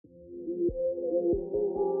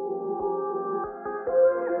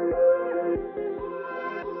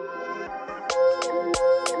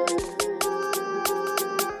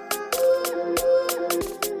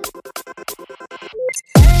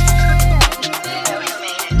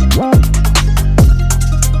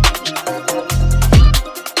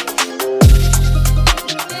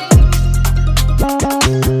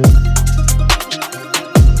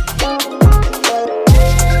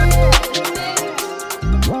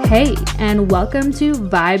Hey, and welcome to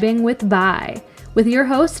Vibing with Vi, with your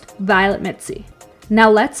host, Violet Mitzi. Now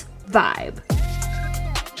let's vibe.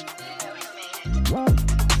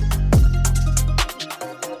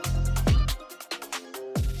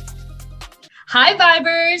 Hi,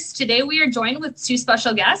 Vibers! Today we are joined with two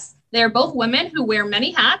special guests. They are both women who wear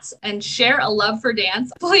many hats and share a love for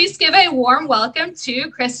dance. Please give a warm welcome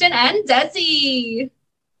to Kristen and Desiree.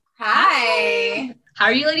 Hi. How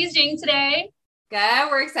are you ladies doing today? Good.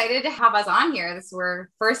 We're excited to have us on here. We're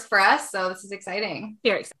first for us, so this is exciting.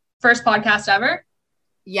 Very exciting. First podcast ever?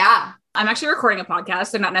 Yeah. I'm actually recording a podcast,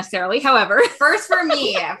 so not necessarily. However, First for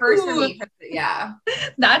me. Yeah.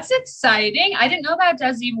 That's exciting. I didn't know that,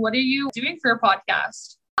 Desi. What are you doing for your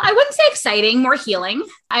podcast? I wouldn't say exciting, more healing.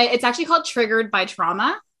 It's actually called Triggered by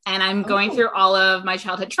Trauma. And I'm going through all of my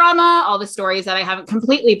childhood trauma, all the stories that I haven't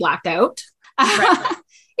completely blacked out. Right.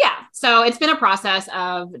 Yeah. So it's been a process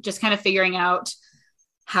of just kind of figuring out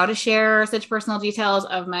how to share such personal details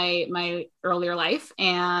of my earlier life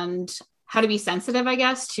and how to be sensitive, I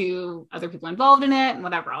guess, to other people involved in it and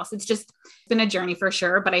whatever else. It's been a journey for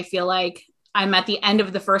sure, but I feel like I'm at the end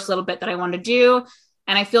of the first little bit that I want to do,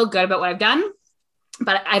 and I feel good about what I've done,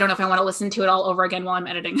 but I don't know if I want to listen to it all over again while I'm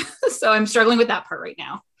editing. So I'm struggling with that part right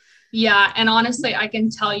now. Yeah. And honestly, I can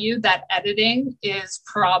tell you that editing is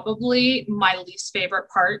probably my least favorite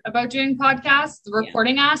part about doing podcasts. The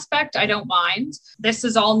recording aspect, I don't mind. This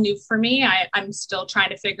is all new for me. I'm still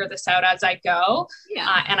trying to figure this out as I go.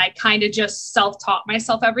 Yeah. And I kind of just self-taught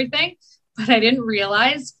myself everything, but I didn't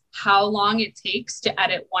realize how long it takes to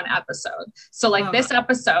edit one episode. So this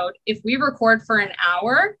episode, if we record for an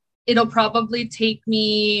hour, it'll probably take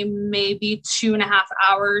me maybe 2.5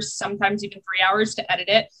 hours, sometimes even 3 hours to edit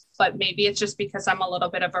it. But maybe it's just because I'm a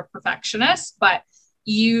little bit of a perfectionist, but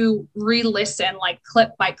you re-listen like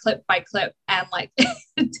clip by clip by clip, and like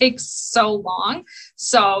it takes so long.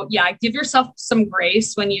 So yeah, give yourself some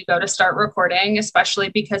grace when you go to start recording, especially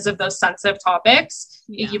because of those sensitive topics.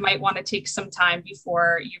 Yeah. You might want to take some time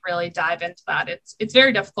before you really dive into that. It's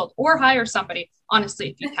very difficult. Or hire somebody,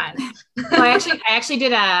 honestly, if you can. Well, I actually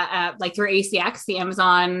did a through ACX, the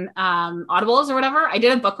Amazon Audibles or whatever. I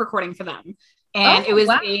did a book recording for them. And it was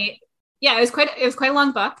it was quite a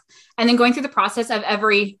long book. And then going through the process of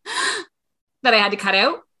every that I had to cut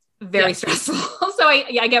out, very stressful. So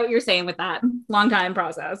I get what you're saying with that long time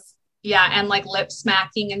process. Yeah. And like lip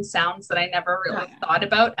smacking and sounds that I never really thought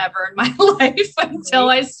about ever in my life until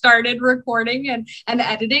I started recording and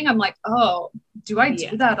editing. I'm like, oh, do I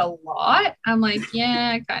do that a lot? I'm like,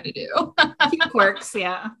 yeah, I kind of do. It works.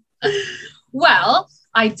 Yeah. Well,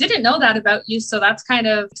 I didn't know that about you. So that's kind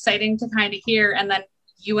of exciting to kind of hear. And then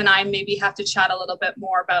you and I maybe have to chat a little bit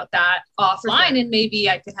more about that offline. And maybe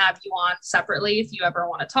I can have you on separately if you ever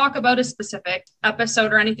want to talk about a specific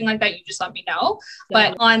episode or anything like that. You just let me know. Yeah.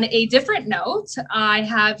 But on a different note, I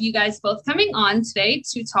have you guys both coming on today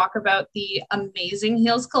to talk about the Amazing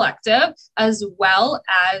Heels Collective, as well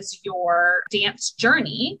as your dance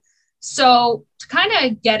journey. So to kind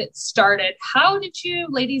of get it started, how did you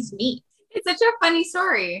ladies meet? It's such a funny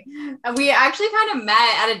story. We actually kind of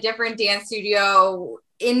met at a different dance studio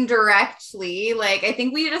indirectly. Like, I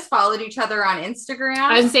think we just followed each other on Instagram.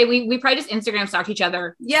 I was gonna say we probably just Instagram stalked each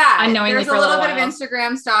other. Yeah. Unknowingly. There's a little bit of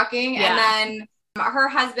Instagram stalking. Yeah. And then her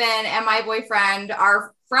husband and my boyfriend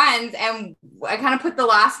are friends. And I kind of put the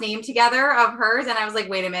last name together of hers. And I was like,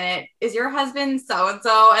 wait a minute, is your husband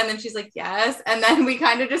so-and-so? And then she's like, yes. And then we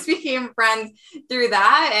kind of just became friends through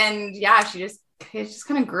that. And yeah, it just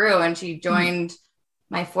kind of grew, and she joined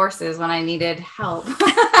my forces when I needed help. We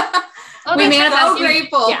so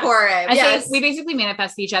grateful for it. We basically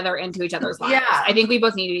manifest each other into each other's lives. Yeah. I think we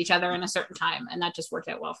both needed each other in a certain time, and that just worked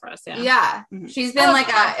out well for us. Yeah. Yeah. Mm-hmm. She's been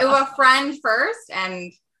a friend first,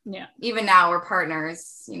 and even now we're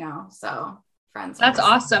partners, so friends. That's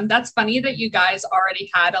awesome. That's funny that you guys already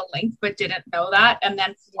had a link but didn't know that, and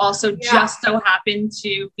then also just so happened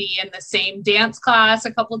to be in the same dance class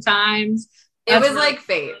a couple times. It was like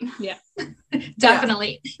fate. Yeah,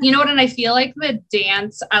 definitely. Yeah. You know what? And I feel like the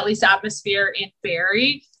dance, at least atmosphere in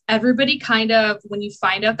Barrie, everybody kind of, when you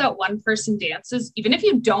find out that one person dances, even if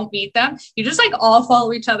you don't meet them, you just like all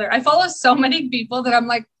follow each other. I follow so many people that I'm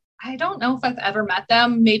like, I don't know if I've ever met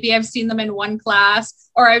them. Maybe I've seen them in one class,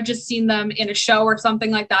 or I've just seen them in a show or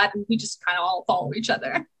something like that. And we just kind of all follow each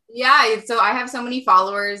other. Yeah. So I have so many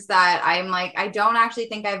followers that I'm like, I don't actually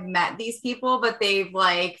think I've met these people, but they've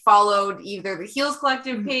like followed either the Heels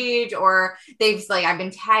Collective page, or I've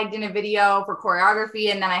been tagged in a video for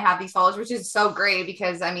choreography. And then I have these followers, which is so great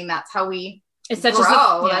because I mean, that's how we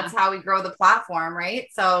grow. That's how we grow the platform. Right.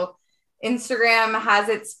 So Instagram has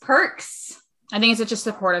its perks. I think it's such a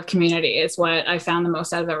supportive community. It's what I found the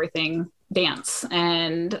most out of everything dance.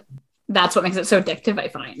 And that's what makes it so addictive, I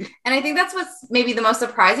find. And I think that's what's maybe the most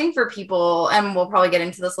surprising for people, and we'll probably get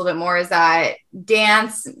into this a little bit more, is that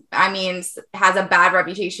dance, I mean, has a bad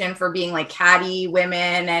reputation for being like catty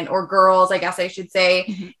women or girls, I guess I should say.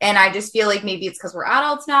 Mm-hmm. And I just feel like maybe it's because we're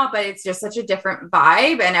adults now, but it's just such a different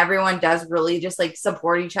vibe, and everyone does really just like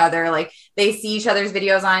support each other. Like they see each other's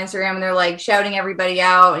videos on Instagram and they're like shouting everybody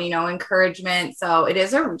out, encouragement. So it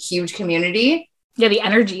is a huge community. Yeah, the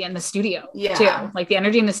energy in the studio too. Like the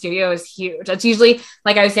energy in the studio is huge. It's usually,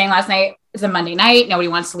 like I was saying last night, it's a Monday night. Nobody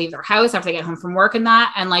wants to leave their house after they get home from work and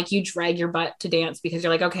that. And like you drag your butt to dance because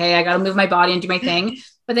you're like, okay, I got to move my body and do my thing.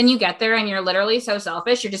 But then you get there and you're literally so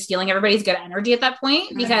selfish. You're just stealing everybody's good energy at that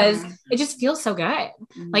point because it just feels so good.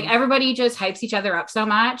 Mm-hmm. Like everybody just hypes each other up so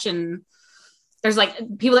much. And there's like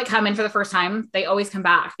people that come in for the first time, they always come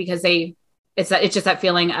back because it's just that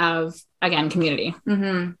feeling of, again, community.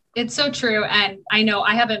 Mm-hmm. It's so true. And I know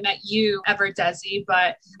I haven't met you ever, Desi,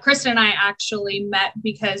 but Kristen and I actually met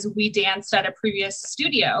because we danced at a previous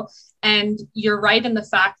studio. And you're right in the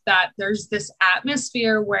fact that there's this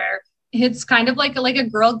atmosphere where it's kind of like a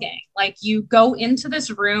girl gang. Like you go into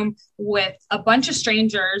this room with a bunch of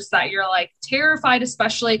strangers that you're like terrified,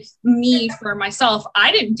 especially me for myself.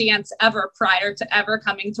 I didn't dance ever prior to ever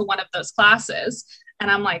coming to one of those classes. And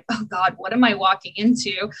I'm like, oh God, what am I walking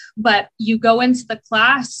into? But you go into the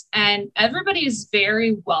class and everybody is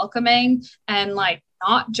very welcoming and like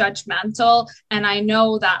not judgmental. And I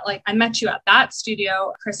know that like I met you at that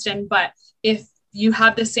studio, Kristen, but if you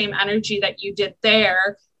have the same energy that you did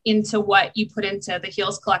there into what you put into the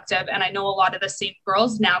Heels Collective, and I know a lot of the same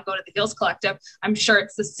girls now go to the Heels Collective, I'm sure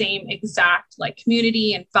it's the same exact like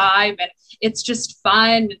community and vibe, and it's just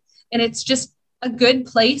fun. And it's just a good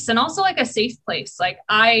place and also like a safe place. Like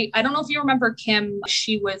I don't know if you remember Kim,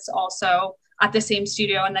 she was also at the same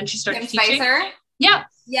studio and then she started teaching. Spicer? Yeah.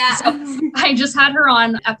 Yeah. So I just had her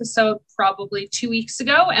on episode probably 2 weeks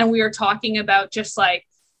ago. And we were talking about just like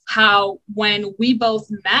how when we both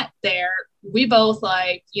met there, we both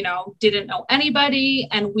like, didn't know anybody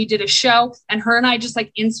and we did a show and her and I just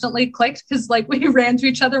like instantly clicked because like we ran to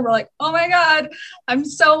each other. We're like, oh my God, I'm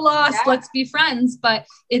so lost. Yeah. Let's be friends. But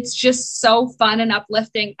it's just so fun and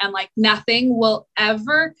uplifting. And like nothing will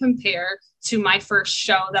ever compare to my first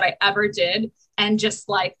show that I ever did. And just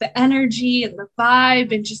like the energy and the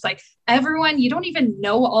vibe and just like everyone, you don't even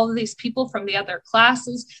know all of these people from the other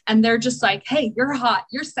classes. And they're just like, hey, you're hot,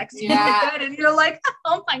 you're sexy, you're good. And you're like,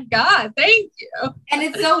 oh my God, thank you. And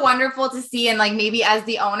it's so wonderful to see. And like, maybe as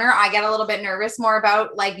the owner, I get a little bit nervous more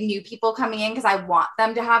about like new people coming in because I want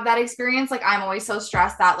them to have that experience. Like I'm always so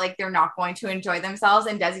stressed that like, they're not going to enjoy themselves.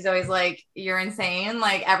 And Desi's always like, you're insane.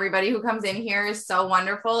 Like everybody who comes in here is so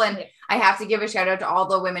wonderful. And I have to give a shout out to all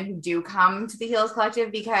the women who do come to the Heels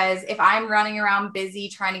Collective, because if I'm running around busy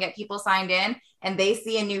trying to get people signed in and they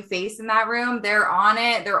see a new face in that room, they're on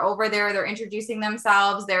it. They're over there. They're introducing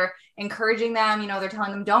themselves. They're encouraging them. They're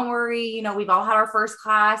telling them, don't worry. We've all had our first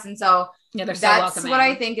class. And so, that's welcoming. What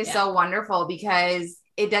I think is so wonderful, because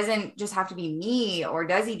it doesn't just have to be me or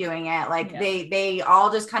Desi doing it. Like they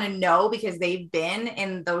all just kind of know because they've been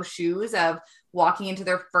in those shoes of walking into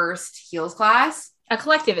their first heels class. A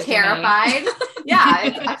collective is terrified. Yeah,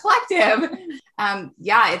 it's a collective.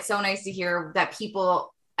 It's so nice to hear that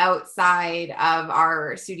people outside of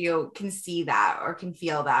our studio can see that or can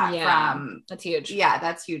feel that. That's huge. Yeah,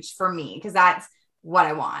 that's huge for me because that's what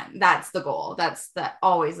I want. That's the goal. That's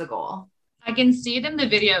always the goal. I can see it in the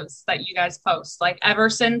videos that you guys post. Like ever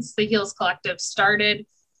since the Heels Collective started,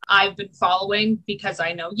 I've been following because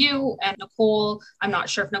I know you and Nicole. I'm not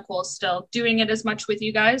sure if Nicole's still doing it as much with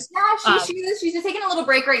you guys. Yeah, she's just taking a little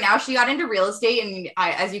break right now. She got into real estate, and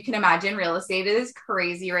as you can imagine, real estate is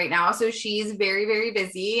crazy right now. So she's very, very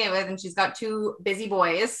busy, and she's got 2 busy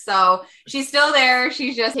boys. So she's still there.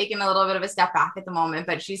 She's just taking a little bit of a step back at the moment,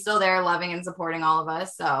 but she's still there, loving and supporting all of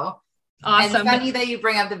us. So awesome. And it's funny that you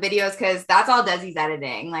bring up the videos because that's all Desi's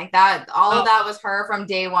editing. Like that, all of that was her from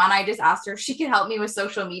day one. I just asked her if she could help me with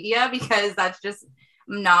social media because that's just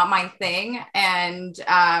not my thing. And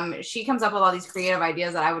she comes up with all these creative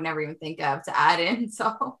ideas that I would never even think of to add in.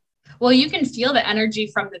 So, well, you can feel the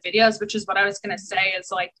energy from the videos, which is what I was going to say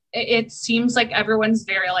is like, it seems like everyone's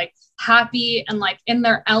very like happy and like in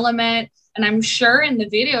their element. And I'm sure in the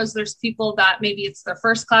videos, there's people that maybe it's their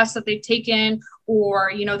first class that they've taken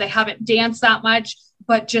or, they haven't danced that much,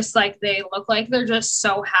 but just like they look like they're just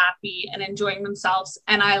so happy and enjoying themselves.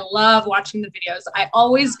 And I love watching the videos. I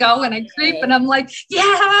always go and I creep and I'm like,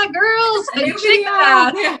 yeah, girls, and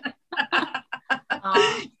that.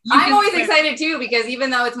 I'm always excited too, because even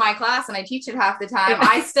though it's my class and I teach it half the time,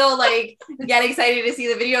 I still like get excited to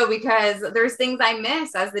see the video because there's things I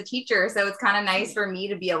miss as the teacher. So it's kind of nice for me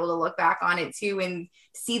to be able to look back on it too and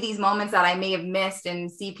see these moments that I may have missed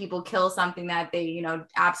and see people kill something that they, you know,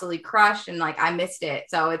 absolutely crushed and like I missed it.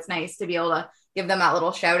 So it's nice to be able to give them that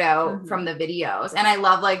little shout out from the videos. And I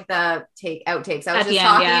love like the outtakes. I was just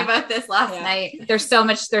talking about this last night. There's so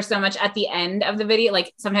much at the end of the video.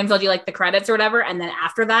 Like sometimes I'll do like the credits or whatever. And then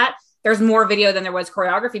after that, there's more video than there was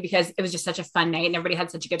choreography because it was just such a fun night and everybody had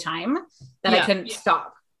such a good time that I couldn't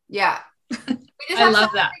stop. Yeah. We just I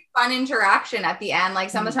love that fun interaction at the end. Like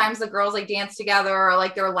sometimes the girls like dance together or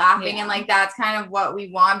like they're laughing and like that's kind of what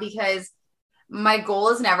we want because my goal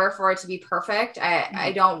is never for it to be perfect.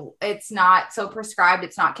 I don't, it's not so prescribed.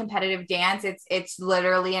 It's not competitive dance. It's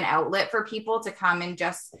literally an outlet for people to come and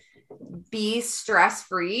just be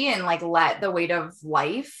stress-free and like let the weight of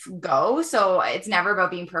life go. So it's never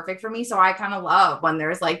about being perfect for me. So I kind of love when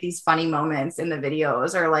there's like these funny moments in the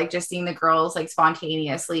videos or like just seeing the girls like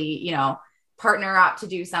spontaneously, you know, partner up to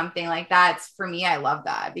do something like that. For me, I love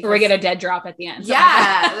that. Or we get a dead drop at the end.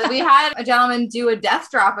 Yeah. We had a gentleman do a death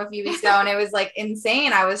drop a few weeks ago and it was like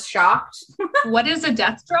insane. I was shocked. What is a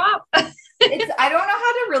death drop? I don't know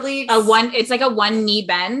how to really it's like a one knee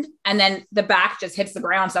bend and then the back just hits the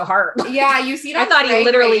ground so hard. Yeah, you see I thought he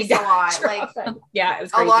literally died. A lot. Like yeah, it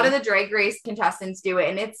was crazy. A lot of the drag race contestants do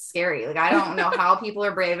it and it's scary. Like I don't know how people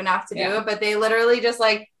are brave enough to do it, but they literally just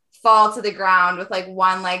like fall to the ground with like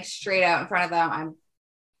one leg straight out in front of them.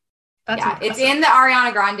 It's in the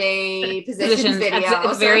Ariana Grande positions video.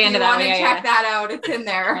 It's very end of that. If you want to check that out, it's in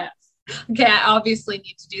there. Okay, I obviously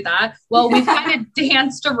need to do that. Well, we've kind of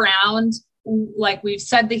danced around, like we've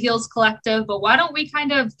said the Heels Collective, but why don't we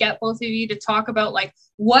kind of get both of you to talk about like,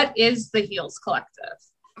 what is the Heels Collective?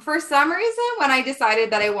 For some reason, when I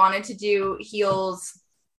decided that I wanted to do Heels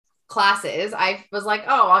classes, I was like,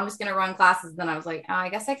 oh, I'm just going to run classes. Then I was like, oh, I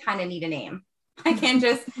guess I kind of need a name. I can't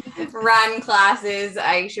just run classes.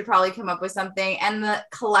 I should probably come up with something. And the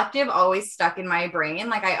collective always stuck in my brain.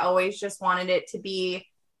 Like I always just wanted it to be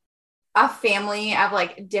a family of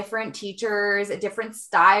like different teachers, different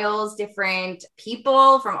styles, different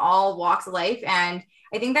people from all walks of life. And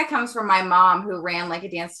I think that comes from my mom who ran like a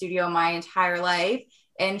dance studio my entire life.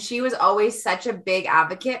 And she was always such a big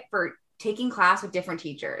advocate for taking class with different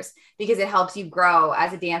teachers because it helps you grow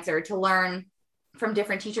as a dancer to learn from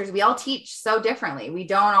different teachers. We all teach so differently. We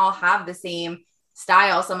don't all have the same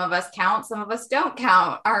style. Some of us count, some of us don't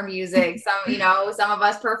count our music. Some, you know, some of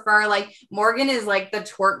us prefer like Morgan is like the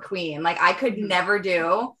twerk queen. Like I could never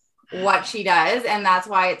do what she does. And that's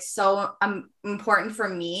why it's so important for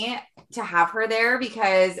me to have her there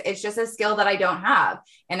because it's just a skill that I don't have.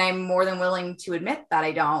 And I'm more than willing to admit that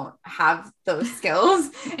I don't have those skills.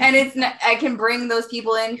 And I can bring those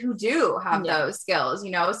people in who do have those skills,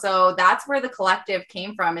 you know? So that's where the collective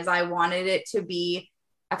came from is I wanted it to be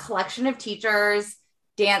a collection of teachers,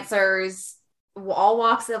 dancers, all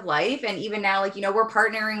walks of life. And even now, like, you know, we're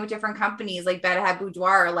partnering with different companies like Bedhead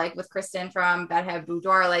Boudoir, like with Kristen from Bedhead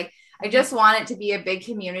Boudoir. Like, I just want it to be a big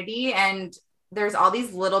community. And there's all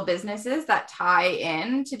these little businesses that tie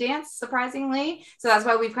in to dance, surprisingly. So that's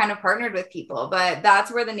why we've kind of partnered with people. But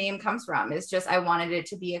that's where the name comes from. Is just I wanted it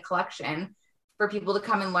to be a collection for people to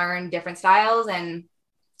come and learn different styles and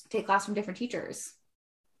take class from different teachers.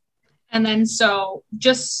 And then, so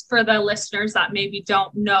just for the listeners that maybe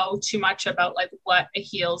don't know too much about like what a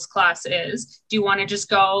heels class is, do you want to just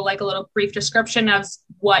go like a little brief description of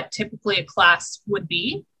what typically a class would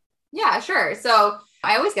be? Yeah, sure. So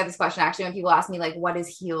I always get this question actually when people ask me like, what is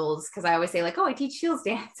heels? Because I always say like, oh, I teach heels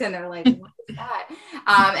dance. And they're like, what is that?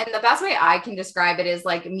 And the best way I can describe it is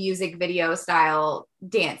like music video style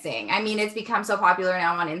dancing. I mean, it's become so popular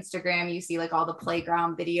now on Instagram. You see like all the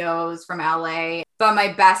playground videos from LA. But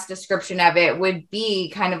my best description of it would be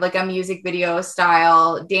kind of like a music video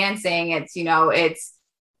style dancing. It's, you know, it's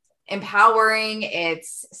empowering,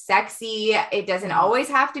 it's sexy. It doesn't always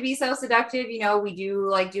have to be so seductive. You know, we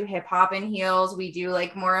do hip hop in heels. We do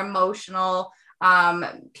like more emotional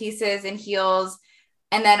pieces in heels.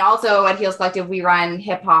 And then also at Heels Collective, we run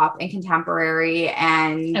hip hop and contemporary,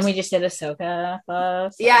 and we just did a soca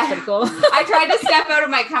class. So yeah, pretty cool. I tried to step out of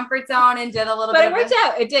my comfort zone and did a little bit. But it worked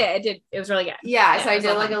out. It did. It was really good. Yeah, so I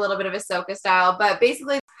did like a little bit of a soca style. But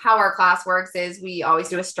basically, how our class works is we always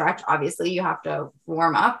do a stretch. Obviously, you have to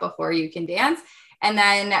warm up before you can dance. And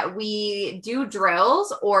then we do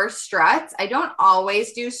drills or struts. I don't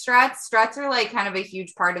always do struts. Struts are like kind of a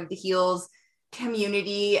huge part of the heels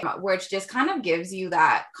community, which just kind of gives you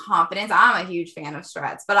that confidence. I'm a huge fan of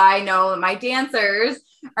struts, but I know my dancers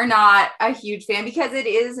are not a huge fan because it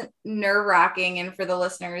is nerve-wracking. And for the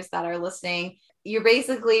listeners that are listening, you're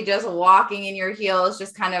basically just walking in your heels,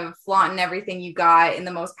 just kind of flaunting everything you got in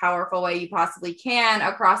the most powerful way you possibly can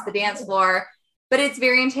across the dance floor. But it's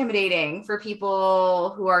very intimidating for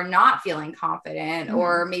people who are not feeling confident,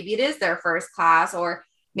 or maybe it is their first class, or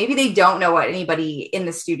maybe they don't know anybody in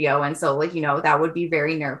the studio. And so like, that would be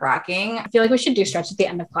very nerve wracking. I feel like we should do stretch at the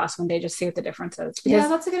end of class one day, just see what the difference is. Yeah,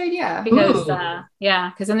 that's a good idea. Because,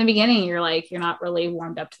 because in the beginning, you're not really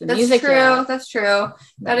warmed up to the music. True. Yet. That's true.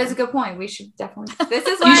 That is a good point. We should definitely, this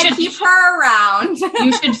is why I keep her around.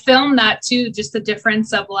 You should film that too. Just the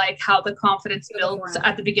difference of like how the confidence builds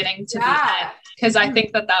at the beginning to the end. Because I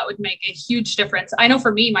think that would make a huge difference. I know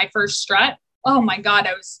for me, my first strut, oh my God,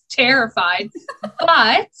 I was terrified.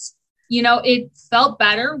 But, it felt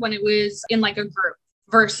better when it was in like a group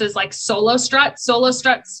versus like solo strut. Solo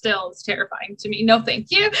strut still is terrifying to me. No, thank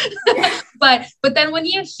you. But then when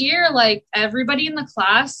you hear like everybody in the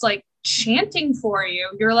class, like chanting for you,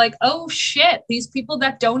 you're like, oh shit, these people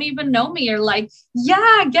that don't even know me are like,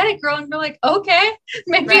 yeah, get it, girl. And you're like, okay,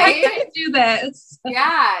 maybe I can do this.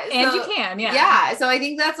 Yeah. And you can. Yeah. Yeah. So I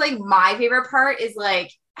think that's like my favorite part is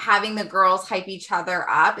like having the girls hype each other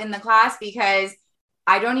up in the class, because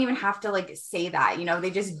I don't even have to like say that, they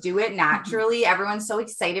just do it naturally. Everyone's so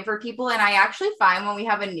excited for people. And I actually find when we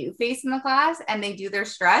have a new face in the class and they do their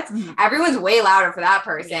struts, everyone's way louder for that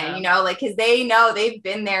person, cause they know they've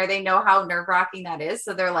been there. They know how nerve wracking that is.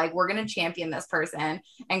 So they're like, we're going to champion this person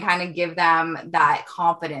and kind of give them that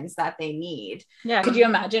confidence that they need. Yeah. Could you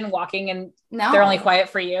imagine walking and they're only quiet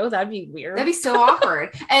for you? That'd be weird. That'd be so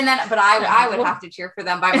awkward. And then, but I would have to cheer for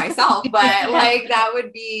them by myself, but like, that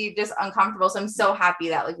would be just uncomfortable. So I'm so happy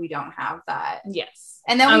that like we don't have that. Yes.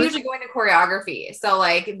 And then we usually go into choreography. So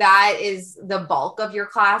like that is the bulk of your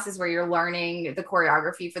class, is where you're learning the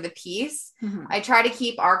choreography for the piece. I try to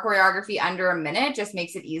keep our choreography under a minute, just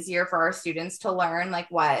makes it easier for our students to learn like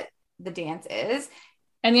what the dance is.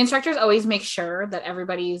 And the instructors always make sure that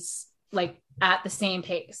everybody's like at the same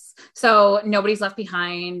pace. So nobody's left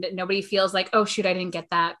behind. Nobody feels like, oh shoot, I didn't get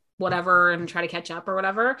that, whatever, and try to catch up or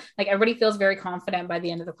whatever. Like everybody feels very confident by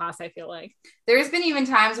the end of the class. I feel like there's been even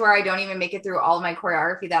times where I don't even make it through all of my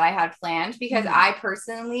choreography that I had planned, because I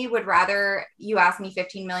personally would rather you ask me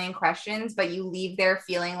 15 million questions, but you leave there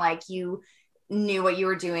feeling like you knew what you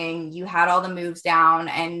were doing. You had all the moves down.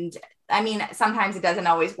 And I mean, sometimes it doesn't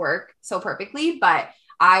always work so perfectly, but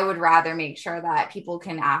I would rather make sure that people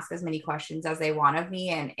can ask as many questions as they want of me.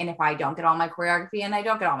 And if I don't get all my choreography in, I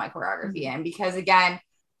don't get all my choreography in, because again,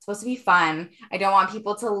 it's supposed to be fun. I don't want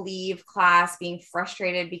people to leave class being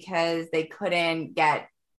frustrated because they couldn't get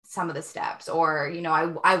some of the steps, or,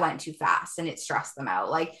 I went too fast and it stressed them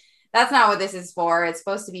out. Like that's not what this is for. It's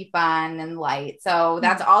supposed to be fun and light. So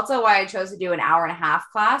that's also why I chose to do an hour and a half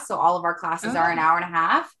class. So all of our classes are an hour and a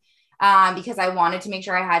half, because I wanted to make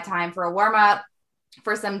sure I had time for a warm up,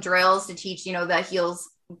 for some drills to teach, the heels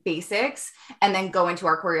basics, and then go into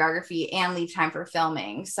our choreography and leave time for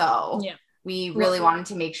filming. So we really wanted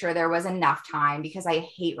to make sure there was enough time, because I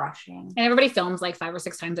hate rushing. And everybody films like 5 or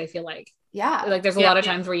 6 times, I feel like. Yeah. Like there's a lot of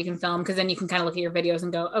times where you can film, because then you can kind of look at your videos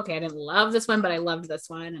and go, okay, I didn't love this one, but I loved this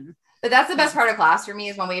one. But that's the best part of class for me,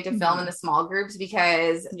 is when we get to film in the small groups,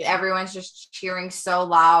 because everyone's just cheering so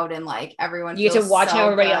loud, and like everyone you get to watch how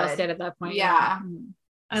everybody else did at that point. Yeah.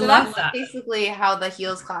 I love that. Basically how the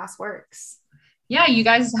heels class works. Yeah, you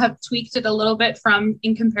guys have tweaked it a little bit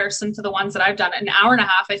in comparison to the ones that I've done. An hour and a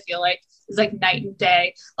half, I feel like, is like night and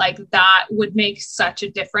day. Like that would make such a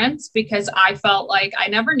difference, because I felt like I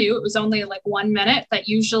never knew it was only like 1 minute, that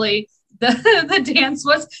usually the dance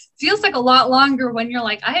feels like a lot longer when you're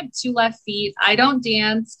like, I have 2 left feet. I don't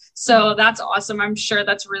dance. So that's awesome. I'm sure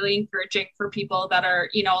that's really encouraging for people that are,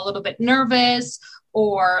 a little bit nervous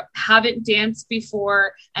or haven't danced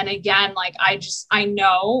before. And again, like I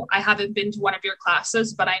know I haven't been to one of your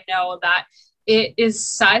classes, but I know that it is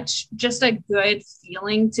such just a good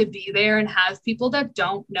feeling to be there and have people that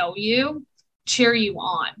don't know you cheer you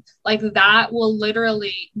on. Like that will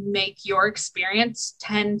literally make your experience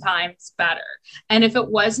 10 times better. And if it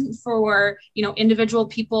wasn't for, individual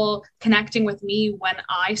people connecting with me when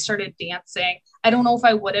I started dancing, I don't know if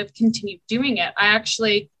I would have continued doing it. I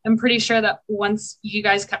actually am pretty sure that once you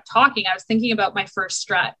guys kept talking, I was thinking about my first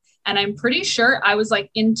strut. And I'm pretty sure I was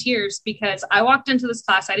like in tears, because I walked into this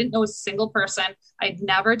class. I didn't know a single person. I'd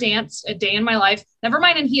never danced a day in my life, never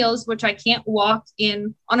mind in heels, which I can't walk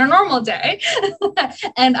in on a normal day.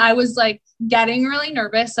 And I was like getting really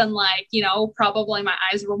nervous, and like, probably my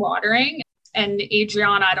eyes were watering. and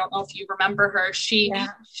Adriana, I don't know if you remember her. She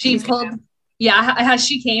She's pulled, has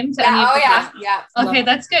she came to any of the yeah. Okay,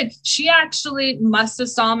 that's good. She actually must have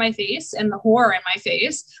saw my face and the horror in my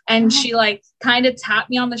face. And she like kind of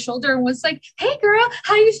tapped me on the shoulder and was like, hey girl,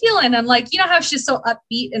 how you feeling? And like, you know how she's so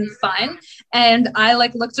upbeat and fun. And I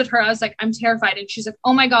like looked at her, I was like, I'm terrified. And she's like,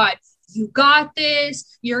 oh my God, you got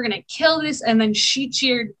this. You're going to kill this. And then she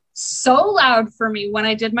cheered so loud for me when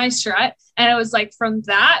I did my strut. And it was like, from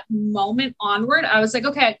that moment onward, I was like,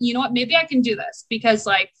 okay, you know what? Maybe I can do this, because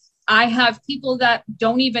like, I have people that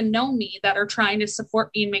don't even know me that are trying to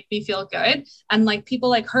support me and make me feel good. And like people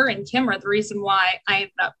like her and Kim are the reason why I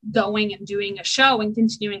ended up going and doing a show and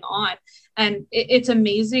continuing on. And it's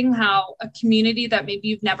amazing how a community that maybe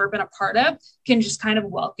you've never been a part of can just kind of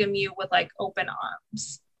welcome you with like open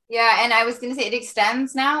arms. Yeah. And I was going to say it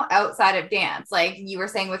extends now outside of dance. Like you were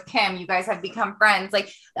saying with Kim, you guys have become friends.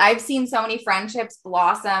 Like I've seen so many friendships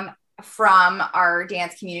blossom from our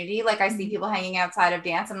dance community. Like I see people hanging outside of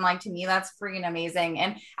dance. And like, to me, that's freaking amazing.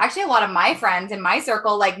 And actually a lot of my friends in my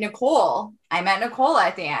circle, like Nicole, I met Nicole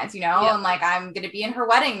at dance, you know, and like, I'm going to be in her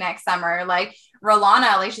wedding next summer. Like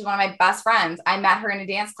Rolana, like she's one of my best friends. I met her in a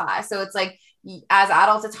dance class. So it's like, as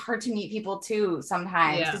adults, it's hard to meet people too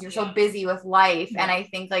sometimes because you're so busy with life. And I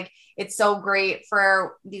think like it's so great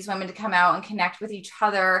for these women to come out and connect with each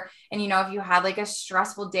other. And, you know, if you had like a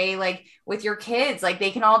stressful day, like with your kids, like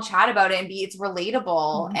they can all chat about it and it's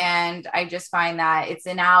relatable. And I just find that it's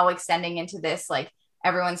now extending into this, like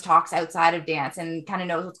everyone's talks outside of dance and kind of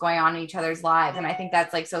knows what's going on in each other's lives. And I think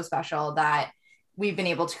that's like so special that we've been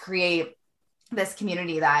able to create this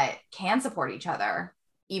community that can support each other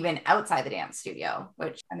even outside the dance studio,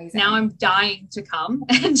 which amazing. Now I'm dying to come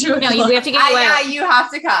and do it. No, we have to get you out. Yeah, you have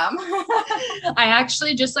to come. I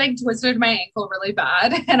actually just like twisted my ankle really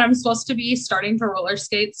bad and I'm supposed to be starting to roller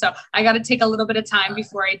skate. So I got to take a little bit of time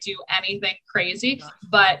before I do anything crazy,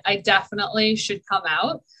 but I definitely should come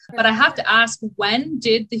out. But I have to ask, when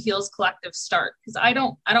did the Heels Collective start? Because I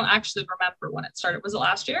don't actually remember when it started. Was it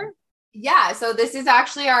last year? Yeah. So this is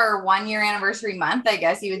actually our 1 year anniversary month, I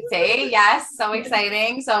guess you would say. Yes. So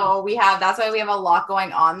exciting. So that's why we have a lot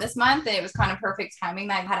going on this month. And it was kind of perfect timing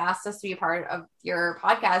that you had asked us to be a part of your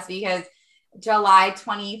podcast, because July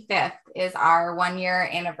 25th is our 1 year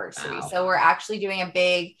anniversary. Wow. So we're actually doing a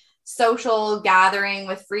big social gathering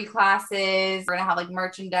with free classes. We're going to have like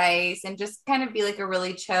merchandise and just kind of be like a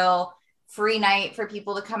really chill free night for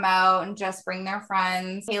people to come out and just bring their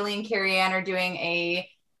friends. Haley and Carrie Ann are doing a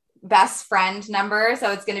best friend number,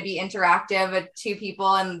 so it's going to be interactive with two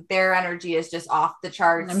people and their energy is just off the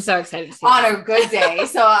charts. I'm so excited to see on a good day.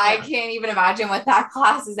 So I can't even imagine what that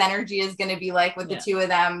class's energy is going to be like with the two of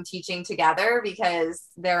them teaching together, because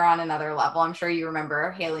they're on another level. I'm sure you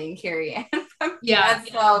remember Haley and Carrie Ann.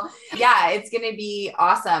 So it's going to be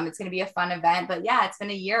awesome. It's going to be a fun event. But it's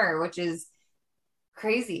been a year, which is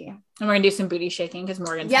crazy. And we're gonna do some booty shaking because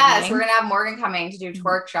Morgan's coming. We're gonna have Morgan coming to do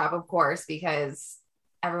twerk shop, of course, because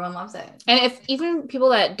everyone loves it. And if even people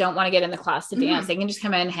that don't want to get in the class to dance, they can just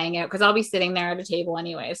come in and hang out, because I'll be sitting there at a table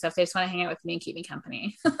anyway. So if they just want to hang out with me and keep me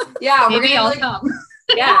company, maybe I'll come.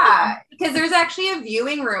 Because there's actually a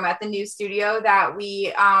viewing room at the new studio that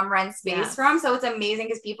we rent space from. So it's amazing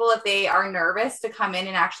because people, if they are nervous to come in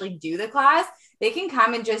and actually do the class, they can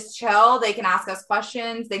come and just chill. They can ask us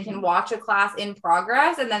questions. They can watch a class in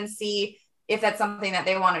progress and then see if that's something that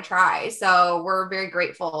they want to try. So we're very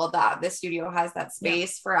grateful that this studio has that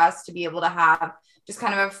space for us to be able to have just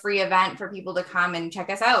kind of a free event for people to come and check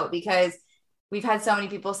us out, because we've had so many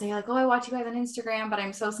people say like, oh, I watch you guys on Instagram, but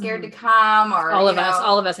I'm so scared to come. Or all of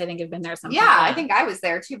us, I think, have been there sometime. I think I was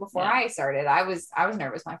there too before I started. I was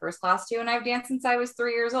nervous my first class too. And I've danced since I was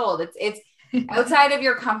 3 years old. It's outside of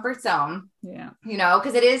your comfort zone, you know,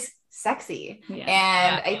 because it is sexy.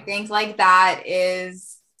 I think like that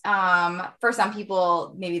is, for some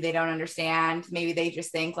people, maybe they don't understand. Maybe they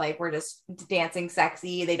just think like we're just dancing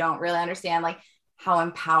sexy. They don't really understand like how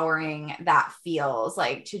empowering that feels,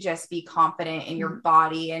 like to just be confident in your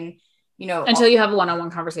body. And, you know, until you have a one-on-one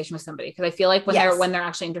conversation with somebody. Cause I feel like when they're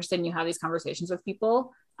actually interested and you have these conversations with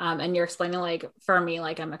people, and you're explaining, like, for me,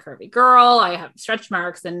 like I'm a curvy girl, I have stretch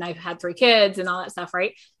marks and I've had 3 kids and all that stuff.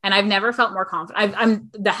 Right. And I've never felt more confident. I'm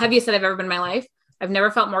the heaviest that I've ever been in my life. I've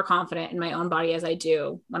never felt more confident in my own body as I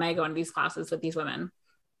do when I go into these classes with these women.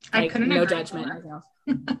 Like, I couldn't no judgment.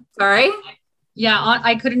 Sorry.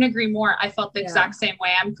 I couldn't agree more. I felt the exact same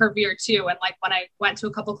way. I'm curvier too. And like when I went to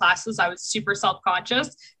a couple classes, I was super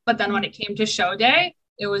self-conscious, but then when it came to show day,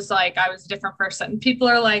 it was like, I was a different person. People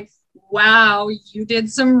are like, wow, you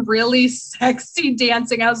did some really sexy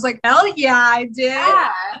dancing. I was like, hell yeah, I did.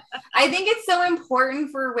 Yeah. I think it's so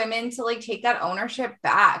important for women to like take that ownership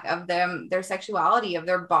back of them, their sexuality, of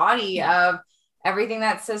their body, of everything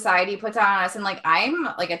that society puts on us. And like, I'm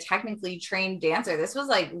like a technically trained dancer. This was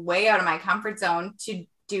like way out of my comfort zone to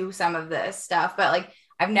do some of this stuff, but like,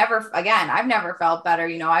 I've never felt better.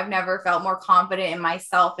 You know, I've never felt more confident in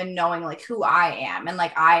myself and knowing like who I am. And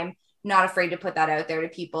like, I'm not afraid to put that out there to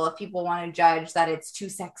people. If people want to judge that it's too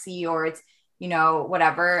sexy or it's, you know,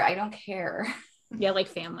 whatever, I don't care. Yeah. Like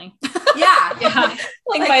family. Yeah.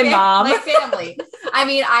 Like my mom. Like family. I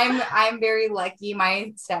mean, I'm very lucky.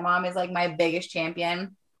 My stepmom is like my biggest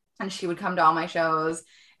champion, and she would come to all my shows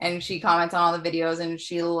and she comments on all the videos and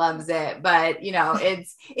she loves it. But you know, it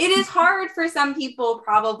is hard for some people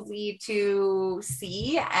probably to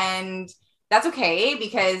see, and that's okay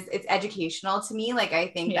because it's educational to me. Like, I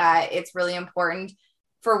think that it's really important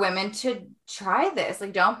for women to try this.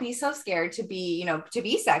 Like, don't be so scared to be, you know, to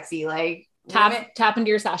be sexy. Like, tap into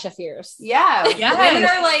your Sasha fears. Yeah. Women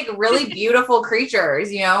are like really beautiful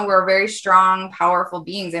creatures, you know, we're very strong, powerful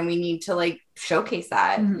beings, and we need to like showcase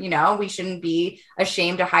that. You know, we shouldn't be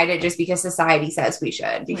ashamed to hide it just because society says we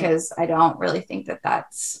should, because I don't really think that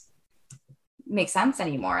that's makes sense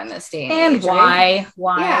anymore in this day and age,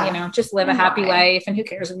 why you know, just live a happy life, and who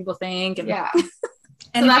cares what people think. And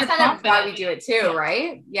and so that's kind of why we do it too,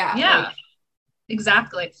 right? Like,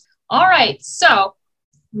 exactly. All right, so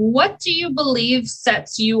what do you believe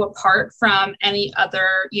sets you apart from any other,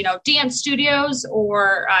 you know, dance studios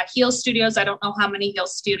or heel studios? I don't know how many heel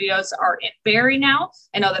studios are in Barrie now.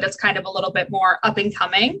 I know that it's kind of a little bit more up and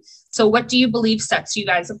coming. So what do you believe sets you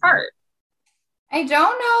guys apart? I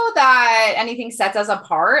don't know that anything sets us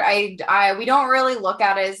apart. We don't really look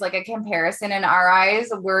at it as like a comparison in our eyes.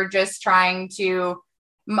 We're just trying to,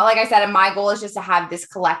 like I said, my goal is just to have this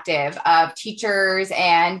collective of teachers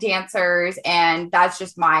and dancers. And that's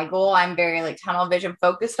just my goal. I'm very like tunnel vision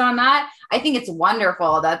focused on that. I think it's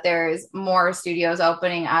wonderful that there's more studios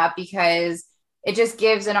opening up, because it just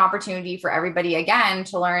gives an opportunity for everybody again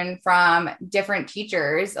to learn from different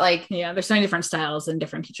teachers. Like, there's so many different styles and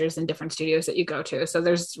different teachers and different studios that you go to. So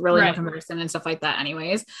there's really no comparison and stuff like that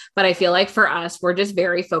anyways. But I feel like for us, we're just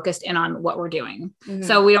very focused in on what we're doing.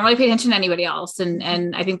 So we don't really pay attention to anybody else.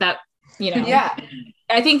 And I think that, you know,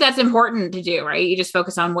 I think that's important to do, right? You just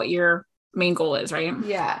focus on what your main goal is, right?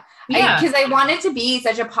 Because I want it to be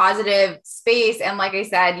such a positive space. And like I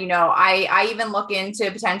said, you know, I even look into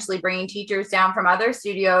potentially bringing teachers down from other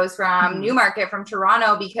studios, from Newmarket, from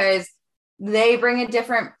Toronto, because they bring a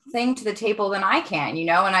different thing to the table than I can, you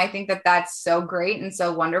know? And I think that that's so great and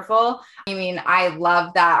so wonderful. I mean, I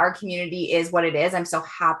love that our community is what it is. I'm so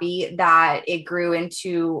happy that it grew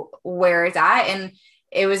into where it's at. And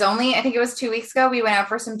it was only, I think it was 2 weeks ago, we went out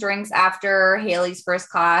for some drinks after Haley's first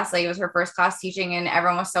class. Like, it was her first class teaching, and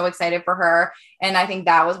everyone was so excited for her. And I think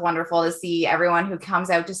that was wonderful to see everyone who comes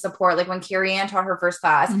out to support. Like, when Carrie Ann taught her first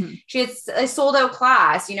class, she had a sold out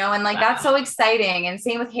class, you know, and like, that's so exciting. And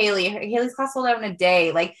same with Haley. Haley's class sold out in a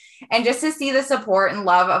day. Like, and just to see the support and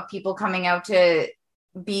love of people coming out to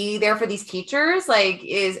be there for these teachers, like,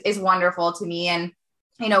 is wonderful to me. And,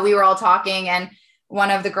 you know, we were all talking, and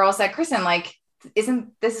one of the girls said, Kristen, like,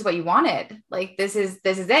 isn't this what you wanted? Like, this is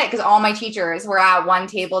it. Because all my teachers were at one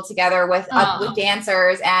table together with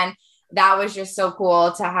dancers. And that was just so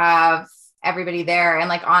cool to have everybody there. And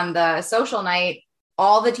like, on the social night,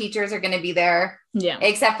 all the teachers are going to be there.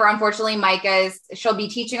 Except for, unfortunately, she'll be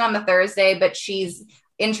teaching on the Thursday, but she's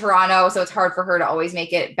in Toronto. So it's hard for her to always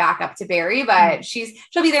make it back up to Barrie, but she'll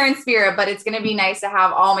be there in spirit. But it's going to be nice to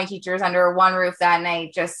have all my teachers under one roof that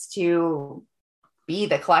night, just to be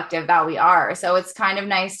the collective that we are. So it's kind of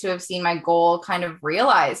nice to have seen my goal kind of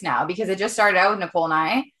realized now, because it just started out with Nicole and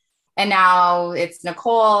I, and now it's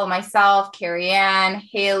Nicole, myself, Carrie Ann,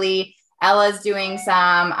 Haley, Ella's doing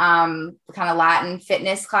some kind of Latin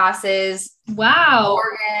fitness classes. Wow.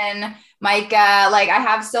 Morgan, Micah, like, I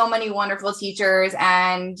have so many wonderful teachers,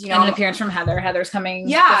 and, you know, and an appearance from Heather's coming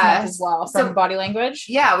this month as well, from Body Language.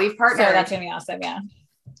 We've partnered. So that's gonna be awesome.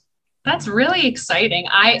 That's really exciting.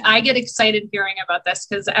 I get excited hearing about this,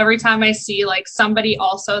 because every time I see like somebody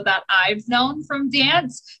also that I've known from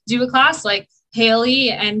dance do a class, like Haley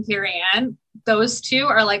and Carrie Ann, those two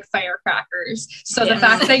are like firecrackers. So the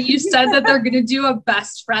fact that you said that they're going to do a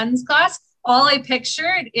best friends class, all I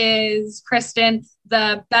pictured is Kristen,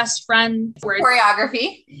 the best friend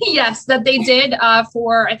choreography. Yes, that they did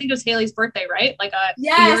for, I think it was Haley's birthday, right? Like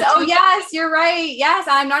yes. Oh, yes, you're right. Yes,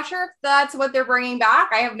 I'm not sure if that's what they're bringing back.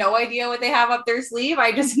 I have no idea what they have up their sleeve.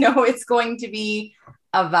 I just know it's going to be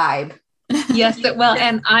a vibe. Yes, it will.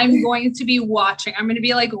 And I'm going to be watching. I'm going to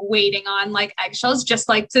be like waiting on like eggshells, just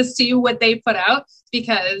like to see what they put out,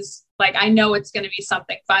 because like I know it's going to be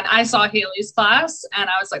something fun. I saw Haley's class and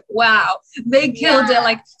I was like, wow, they killed it.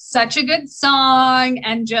 Like such a good song.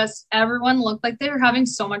 And just everyone looked like they were having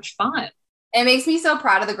so much fun. It makes me so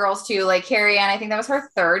proud of the girls too. Like Carrie Ann, I think that was her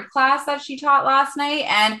third class that she taught last night.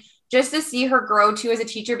 And just to see her grow too as a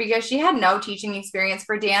teacher, because she had no teaching experience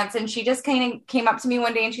for dance. And she just kind of came up to me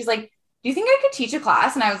one day and she's like, do you think I could teach a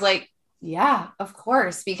class? And I was like, yeah, of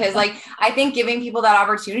course. Because like, I think giving people that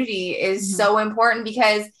opportunity is so important,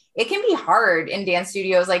 because it can be hard in dance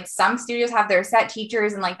studios. Like some studios have their set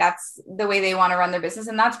teachers and like, that's the way they want to run their business.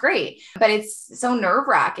 And that's great. But it's so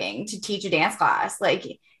nerve-wracking to teach a dance class.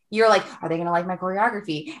 Like, you're like, are they going to like my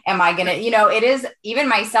choreography? Am I going to, it is, even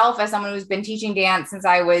myself as someone who's been teaching dance since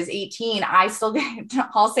I was 18, I still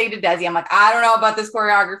I'll say to Desi, I'm like, I don't know about this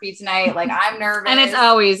choreography tonight. Like I'm nervous. And it's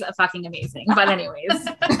always fucking amazing. But anyways.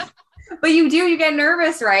 But you get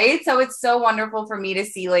nervous, right? So it's so wonderful for me to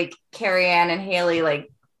see like Carrie Ann and Haley,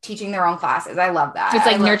 like teaching their own classes. I love that. It's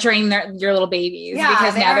like nurturing your little babies,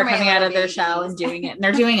 because now they're coming out of their shell and doing it. And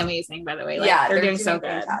they're doing amazing, by the way. Like, they're doing so good.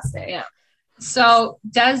 Fantastic. Yeah. So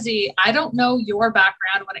Desi, I don't know your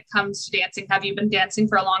background when it comes to dancing. Have you been dancing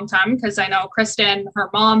for a long time? Because I know Kristen,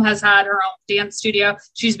 her mom has had her own dance studio.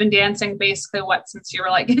 She's been dancing basically since you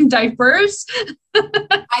were like in diapers?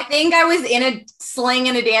 I think I was in a sling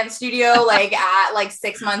in a dance studio, like at like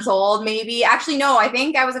 6 months old, maybe. Actually, no, I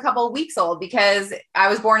think I was a couple of weeks old, because I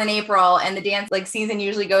was born in April and the dance like season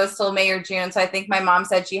usually goes till May or June. So I think my mom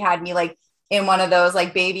said she had me like in one of those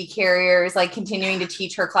like baby carriers, like continuing to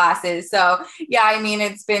teach her classes. So yeah, I mean,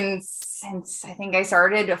 it's been since I think I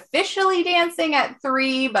started officially dancing at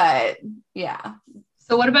 3, but yeah.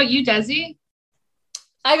 So what about you, Desi?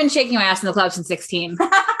 I've been shaking my ass in the club since 16.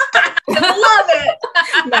 I love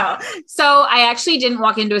it. No. So I actually didn't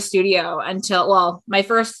walk into a studio until, my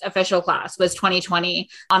first official class was 2020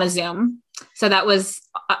 on a Zoom. So that was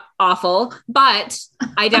awful, but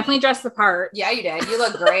I definitely dressed the part. Yeah, you did. You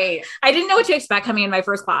look great. I didn't know what to expect coming in my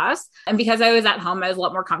first class. And because I was at home, I was a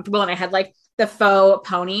lot more comfortable, and I had like the faux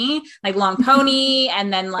pony, like long pony,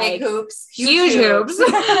 and then like big hoops, huge hoops.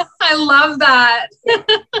 I love that.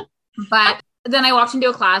 But then I walked into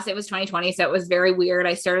a class. It was 2020, so it was very weird.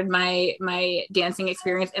 I started my dancing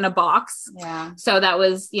experience in a box. Yeah. So that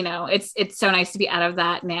was, it's so nice to be out of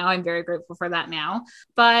that now. I'm very grateful for that now.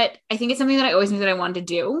 But I think it's something that I always knew that I wanted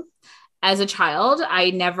to do. As a child,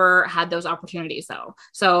 I never had those opportunities though.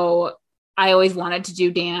 So I always wanted to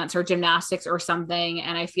do dance or gymnastics or something.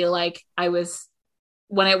 And I feel like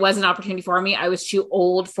when it was an opportunity for me, I was too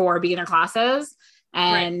old for beginner classes.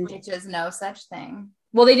 And which is no such thing.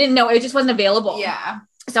 Well, they didn't know. It just wasn't available. Yeah.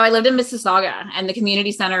 So I lived in Mississauga, and the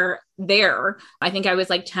community center there, I think I was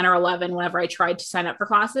like 10 or 11 whenever I tried to sign up for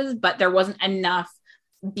classes, but there wasn't enough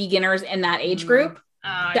beginners in that age group to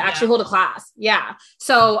actually hold a class. Yeah.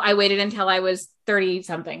 So I waited until I was 30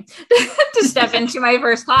 something to step into my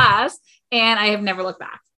first class, and I have never looked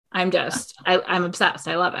back. I'm obsessed.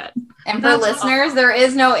 I love it. And for listeners, there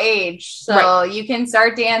is no age. So you can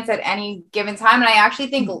start dance at any given time. And I actually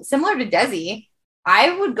think similar to Desi,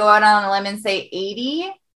 I would go out on a limb and say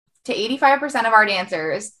 80 to 85% of our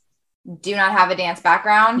dancers do not have a dance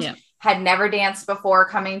background, had never danced before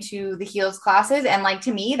coming to the heels classes. And like,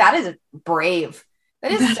 to me, that is brave.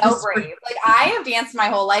 That is so brave. Like I have danced my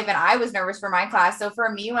whole life and I was nervous for my class. So for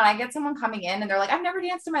me, when I get someone coming in and they're like, I've never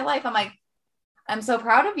danced in my life, I'm like, I'm so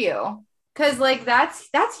proud of you. Cause like, that's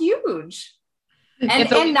huge. And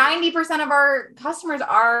 90% of our customers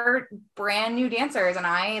are brand new dancers. And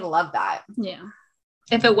I love that. Yeah.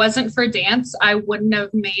 If it wasn't for dance, I wouldn't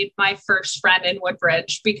have made my first friend in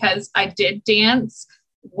Woodbridge, because I did dance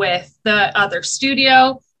with the other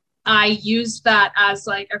studio. I used that as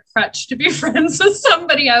like a crutch to be friends with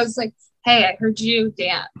somebody. I was like, hey, I heard you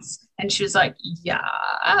dance. And she was like, yeah.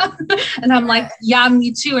 And I'm like, yeah,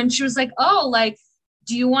 me too. And she was like, oh, like,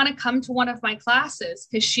 do you want to come to one of my classes?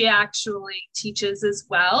 Because she actually teaches as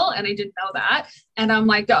well. And I didn't know that. And I'm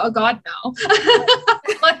like, oh God, no.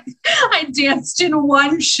 Like, I danced in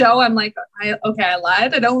one show. I'm like, I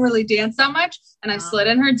lied. I don't really dance that much. And I slid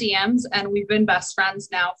in her DMs, and we've been best friends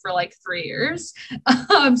now for like 3 years.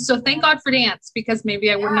 So thank God for dance, because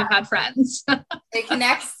maybe I wouldn't have had friends. It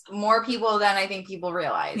connects more people than I think people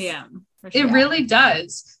realize. Yeah. Sure. It really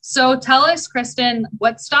does. So tell us, Kristen,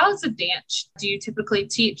 what styles of dance do you typically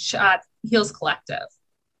teach at Heels Collective?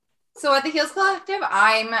 So at the Heels Collective,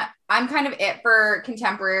 I'm kind of it for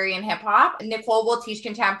contemporary and hip hop. Nicole will teach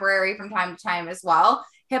contemporary from time to time as well.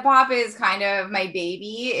 Hip hop is kind of my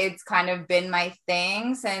baby. It's kind of been my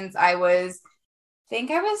thing since I was think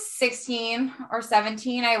I was 16 or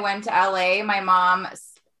 17. I went to LA. My mom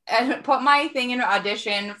put my thing in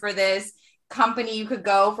audition for this company. You could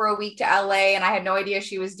go for a week to LA, and I had no idea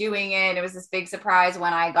she was doing it. It was this big surprise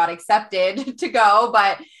when I got accepted to go,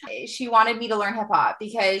 but she wanted me to learn hip hop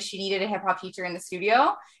because she needed a hip hop teacher in the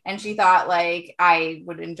studio, and she thought like I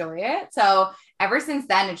would enjoy it. So ever since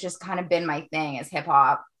then, it's just kind of been my thing is hip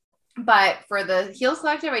hop. But for the Heels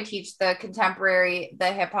Collective, I teach the contemporary,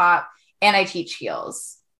 the hip hop, and I teach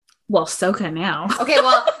heels. Well, Soca now. Okay,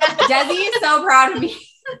 well, Desi is so proud of me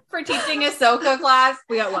for teaching a Soca class.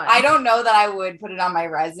 We got one. I don't know that I would put it on my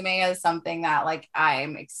resume as something that like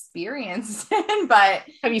I'm experienced in, but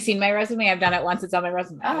have you seen my resume? I've done it once. It's on my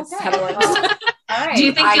resume. Oh, okay. All right. Do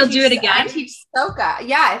you think you'll do it again? I teach Soca.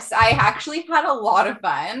 Yes, I actually had a lot of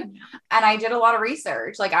fun, and I did a lot of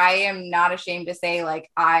research. Like, I am not ashamed to say,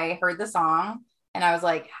 like, I heard the song and I was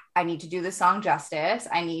like, I need to do this song justice.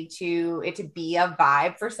 I need it to be a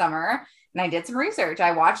vibe for summer. And I did some research.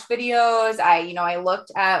 I watched videos. I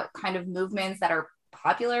looked at kind of movements that are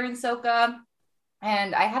popular in Soca,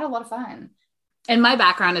 and I had a lot of fun. And my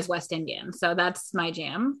background is West Indian, so that's my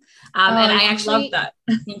jam. And I actually love that.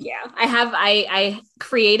 Yeah, I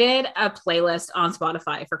created a playlist on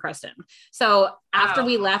Spotify for Kristen. So after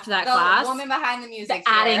we left that class, woman behind the music,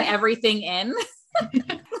 adding everything in.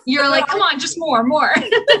 You're like, come on, just more.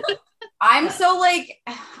 I'm so like,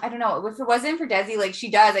 I don't know. If it wasn't for Desi, like she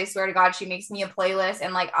does, I swear to God, she makes me a playlist,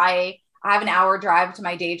 and like I have an hour drive to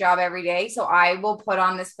my day job every day, so I will put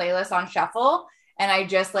on this playlist on shuffle. And I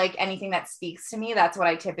just like anything that speaks to me. That's what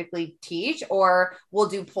I typically teach, or we'll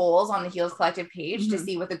do polls on the Heels Collective page to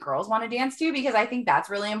see what the girls want to dance to, because I think that's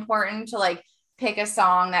really important to like pick a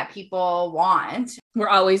song that people want. We're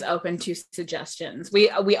always open to suggestions. We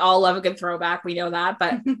all love a good throwback. We know that,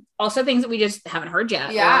 but also things that we just haven't heard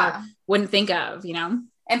yet. Yeah. Or wouldn't think of,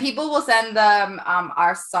 And people will send them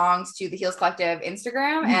our songs to the Heels Collective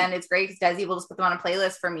Instagram, and it's great because Desi will just put them on a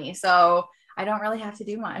playlist for me. So I don't really have to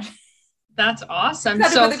do much. That's awesome.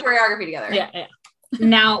 So put the choreography together. Yeah.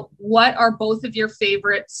 Now, what are both of your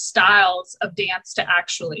favorite styles of dance to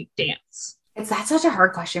actually dance? That's such a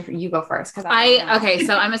hard question for you. Go first. So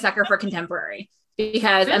I'm a sucker for contemporary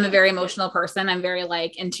because I'm a very emotional person. I'm very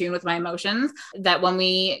like in tune with my emotions, that when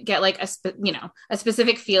we get like a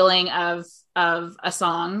specific feeling of a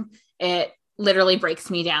song, it literally breaks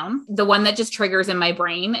me down. The one that just triggers in my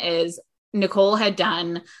brain is Nicole had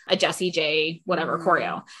done a Jessie J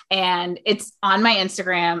choreo, and it's on my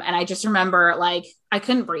Instagram. And I just remember like, I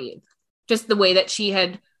couldn't breathe, just the way that she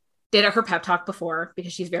did her pep talk before,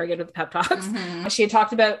 because she's very good with pep talks. Mm-hmm. She had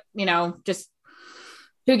talked about, just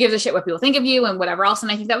who gives a shit what people think of you and whatever else.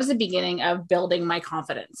 And I think that was the beginning of building my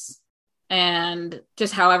confidence, and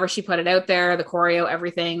just however she put it out there, the choreo,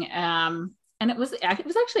 everything. And it was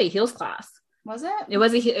actually a heels class. Was it? It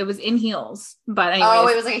was in heels, but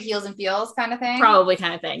anyways, it was like a heels and feels kind of thing. Probably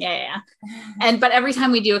kind of thing. Yeah. But every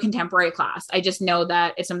time we do a contemporary class, I just know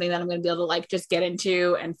that it's something that I'm going to be able to like just get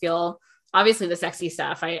into and feel. Obviously, the sexy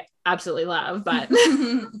stuff I absolutely love, but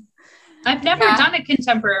I've never done a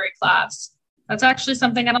contemporary class. That's actually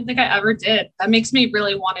something I don't think I ever did. That makes me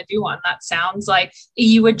really want to do one. That sounds like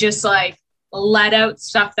you would just like let out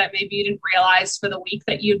stuff that maybe you didn't realize for the week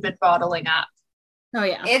that you'd been bottling up. Oh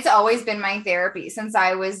yeah. It's always been my therapy since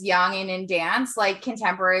I was young and in dance. Like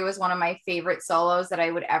contemporary was one of my favorite solos that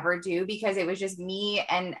I would ever do, because it was just me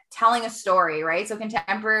and telling a story, right? So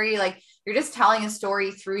contemporary, like you're just telling a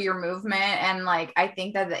story through your movement. And like, I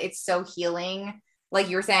think that it's so healing. Like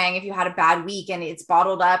you were saying, if you had a bad week and it's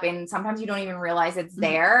bottled up and sometimes you don't even realize it's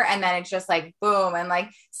there, and then it's just like, boom. And like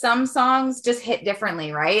some songs just hit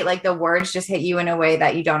differently, right? Like the words just hit you in a way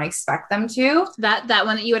that you don't expect them to. That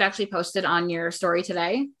one that you had actually posted on your story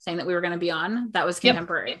today saying that we were going to be on, that was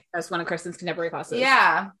contemporary. Yep. That's one of Kristen's contemporary classes.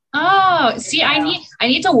 Yeah. Oh, see, I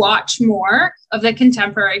need to watch more of the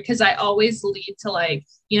contemporary, because I always lead to like,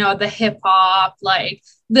 the hip hop, like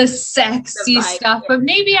the sexy stuff, but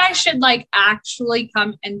maybe I should like actually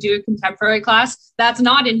come and do a contemporary class that's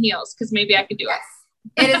not in heels, because maybe I could do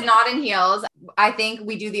it. It is not in heels. I think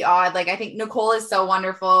we do the odd, like I think Nicole is so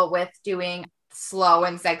wonderful with doing slow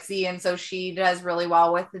and sexy, and so she does really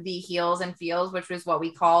well with the heels and feels, which is what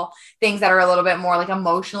we call things that are a little bit more like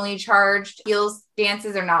emotionally charged. Heels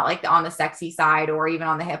dances are not like on the sexy side or even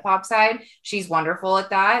on the hip hop side. She's wonderful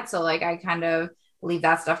at that, so like I kind of leave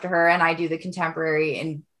that stuff to her, and I do the contemporary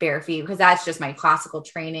in bare feet because that's just my classical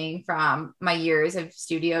training from my years of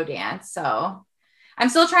studio dance. So I'm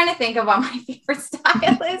still trying to think of what my favorite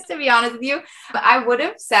style is, to be honest with you. But I would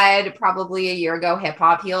have said probably a year ago hip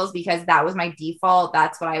hop heels, because that was my default.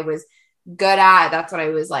 That's what I was good at. That's what I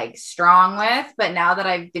was like strong with. But now that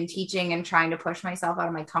I've been teaching and trying to push myself out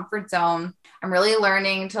of my comfort zone, I'm really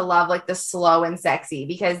learning to love like the slow and sexy,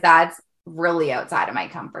 because that's really outside of my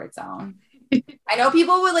comfort zone. I know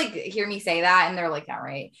people would like hear me say that and they're like, not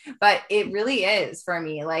right. But it really is for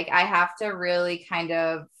me. Like I have to really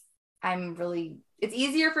it's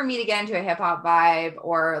easier for me to get into a hip hop vibe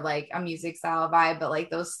or like a music style vibe, but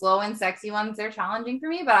like those slow and sexy ones, they're challenging for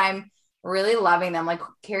me, but I'm really loving them. Like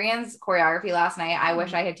Carrie Ann's choreography last night, I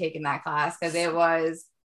wish I had taken that class because it was,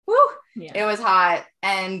 it was hot.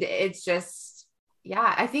 And it's just,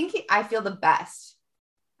 I think I feel the best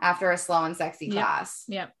after a slow and sexy class.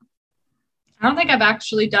 Yep. I don't think I've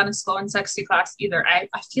actually done a slow and sexy class either. I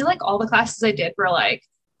feel like all the classes I did were like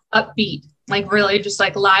upbeat, like really just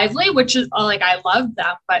like lively, which is like, I love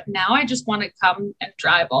them. But now I just want to come and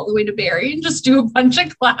drive all the way to Barrie and just do a bunch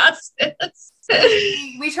of classes.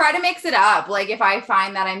 We try to mix it up. Like if I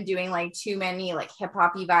find that I'm doing like too many like hip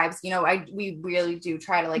hoppy vibes, you know, we really do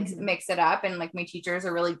try to like mix it up. And like my teachers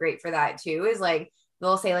are really great for that too, is like,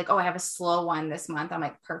 they'll say like, oh, I have a slow one this month. I'm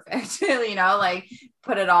like, perfect. You know, like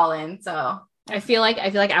put it all in. So I feel like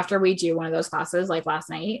after we do one of those classes, like last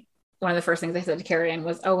night, one of the first things I said to Carrie Ann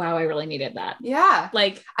was, oh, wow, I really needed that. Yeah.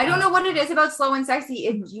 Like, I don't know what it is about slow and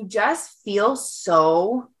sexy. You just feel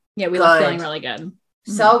so we love feeling really good.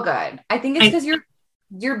 So good. I think it's because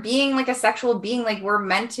you're being like a sexual being, like we're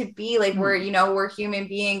meant to be, like we're, you know, we're human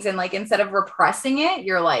beings. And like, instead of repressing it,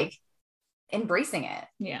 you're like embracing it.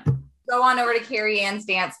 Yeah. Go on over to Carrie Ann's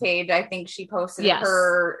dance page. I think she posted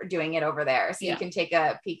her doing it over there. So you can take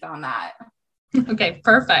a peek on that. Okay,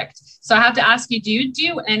 perfect. So I have to ask you, do you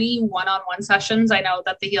do any one-on-one sessions? I know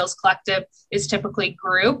that the Heels Collective is typically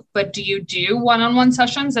group, but do you do one-on-one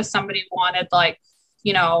sessions if somebody wanted like,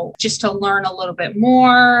 you know, just to learn a little bit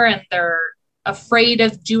more and they're afraid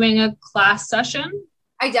of doing a class session?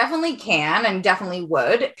 I definitely can and definitely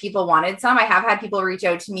would. People wanted some. I have had people reach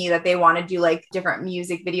out to me that they want to do like different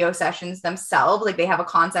music video sessions themselves. Like they have a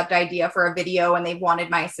concept idea for a video and they've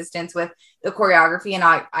wanted my assistance with the choreography, and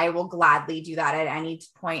I will gladly do that at any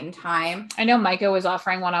point in time. I know Micah was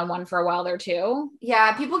offering one-on-one for a while there too.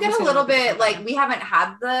 Yeah, people get a little bit like, we haven't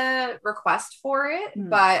had the request for it,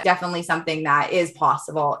 but definitely something that is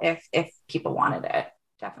possible if people wanted it.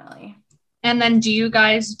 Definitely. And then do you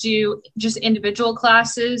guys do just individual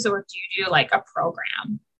classes or do you do like a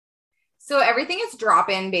program? So everything is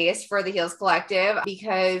drop-in based for the Heels Collective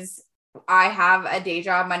because I have a day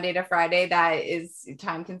job Monday to Friday that is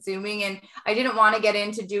time consuming. And I didn't want to get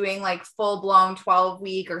into doing like full blown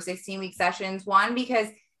 12-week or 16-week sessions. One, because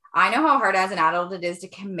I know how hard as an adult it is to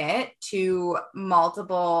commit to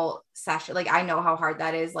multiple sessions. Like I know how hard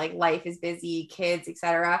that is. Like life is busy, kids,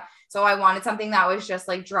 etc. So I wanted something that was just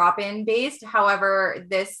like drop-in based. However,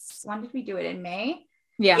 when did we do it in May?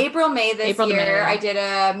 Yeah. May this year, I did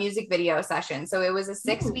a music video session. So it was a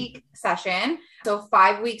 6-week session. So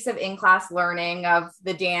 5 weeks of in-class learning of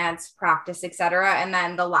the dance, practice, etc. And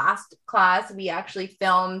then the last class, we actually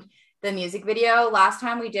filmed the music video. Last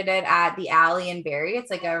time we did it at the Alley in Barrie. It's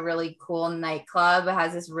like a really cool nightclub. It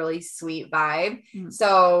has this really sweet vibe.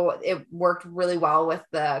 So it worked really well with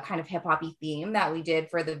the kind of hip hoppy theme that we did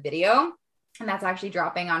for the video. And that's actually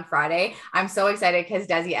dropping on Friday. I'm so excited because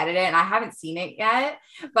Desi edited it and I haven't seen it yet,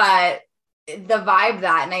 but the vibe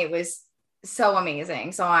that night was so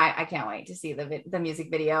amazing. So I can't wait to see the music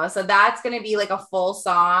video. So that's going to be like a full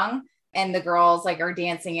song. And the girls like are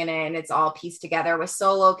dancing in it and it's all pieced together with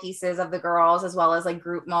solo pieces of the girls as well as like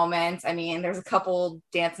group moments. I mean, there's a couple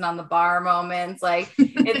dancing on the bar moments. Like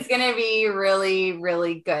it's going to be really,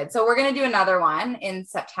 really good. So we're going to do another one in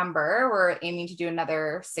September. We're aiming to do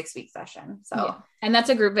another 6-week session. So, and that's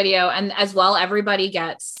a group video. And as well, everybody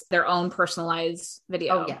gets their own personalized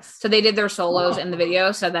video. Oh, yes. So they did their solos in the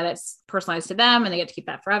video so that it's personalized to them and they get to keep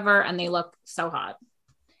that forever. And they look so hot.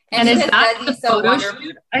 And is that the photo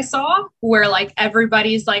shoot I saw where like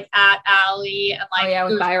everybody's like at Alley and like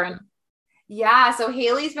with Byron? Yeah. So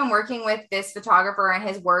Haley's been working with this photographer and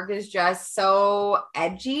his work is just so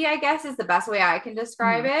edgy, I guess is the best way I can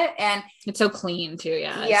describe it. And it's so clean too.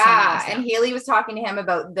 Yeah. Yeah. And Haley was talking to him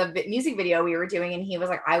about the music video we were doing. And he was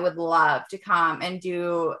like, I would love to come and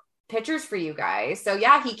do pictures for you guys. So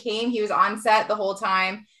yeah, he came, he was on set the whole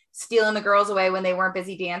time, stealing the girls away when they weren't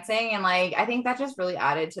busy dancing. And like, I think that just really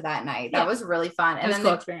added to that night. That was really fun. And then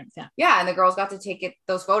cool experience. And the girls got to take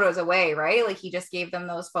those photos away, right? Like he just gave them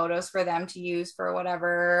those photos for them to use for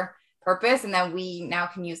whatever purpose. And then we now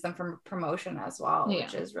can use them for promotion as well,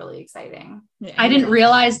 which is really exciting. Yeah. I didn't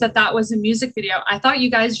realize that was a music video. I thought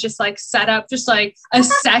you guys just like set up just like a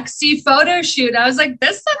sexy photo shoot. I was like,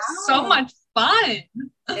 this looks so much fun.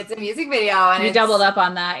 It's a music video, and you doubled up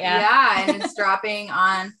on that. Yeah, and it's dropping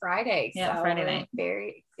on Friday. Yeah, so Friday night.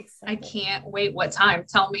 Very excited. I can't wait. What time?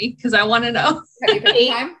 Tell me, because I want to know. Have you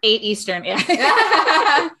picked time? 8 Eastern.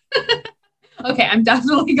 Yeah. Okay, I'm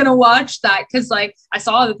definitely gonna watch that because like I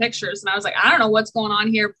saw the pictures and I was like, I don't know what's going on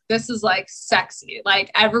here. This is like sexy.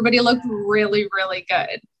 Like everybody looked really, really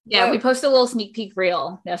good. Yeah, we posted a little sneak peek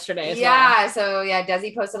reel yesterday as well. So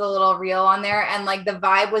Desi posted a little reel on there, and like the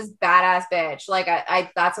vibe was badass, bitch. Like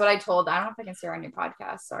I that's what I told. I don't know if I can say her on your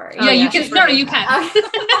podcast. Sorry. Yeah, you can. No, you can.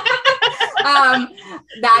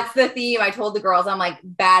 That's the theme. I told the girls, I'm like,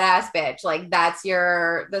 badass, bitch. Like that's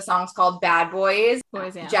the song's called Bad Boys.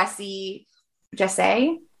 Jesse.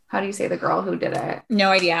 How do you say the girl who did it? No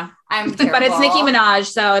idea. I'm terrible. But it's Nicki Minaj,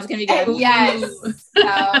 so it's gonna be good. Yes. So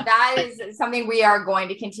that is something we are going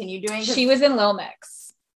to continue doing. She was in Lil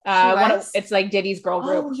Mix. It's like Diddy's girl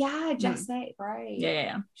group. Oh yeah, Jesse. Right.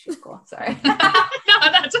 Yeah. She's cool. Sorry. No,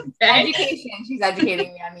 that's okay. Education. She's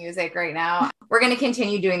educating me on music right now. We're going to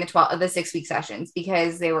continue doing the 6-week sessions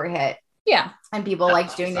because they were a hit. Yeah. And people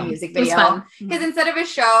liked doing the music video because instead of a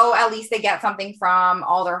show, at least they get something from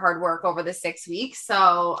all their hard work over the 6 weeks.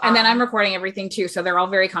 So, and then I'm recording everything too. So they're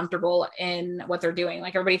all very comfortable in what they're doing.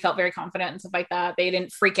 Like everybody felt very confident and stuff like that. They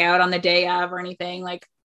didn't freak out on the day of or anything. Like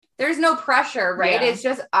there's no pressure, right? Yeah. It's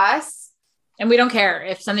just us. And we don't care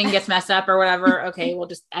if something gets messed up or whatever. Okay. We'll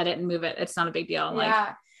just edit and move it. It's not a big deal.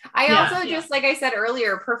 Yeah. Just like I said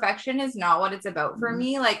earlier, perfection is not what it's about for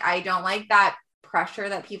me. Like I don't like that pressure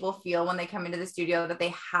that people feel when they come into the studio that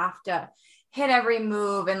they have to hit every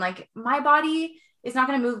move, and like my body is not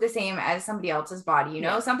going to move the same as somebody else's body, you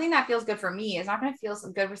know. Something that feels good for me is not going to feel so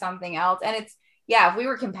good for something else. And it's if we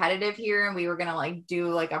were competitive here and we were going to like do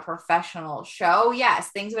like a professional show, yes,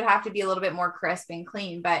 things would have to be a little bit more crisp and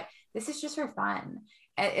clean, but this is just for fun.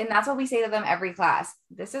 And that's what we say to them every class.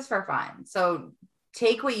 This is for fun. So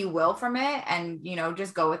take what you will from it and,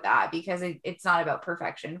 just go with that because it's not about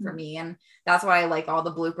perfection for me. And that's why I like all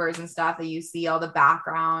the bloopers and stuff that you see, all the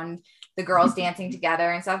background, the girls dancing together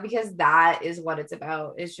and stuff, because that is what it's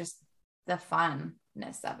about. It's just the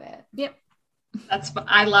funness of it. Yep.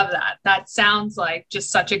 I love that. That sounds like just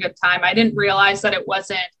such a good time. I didn't realize that it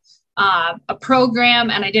wasn't a program,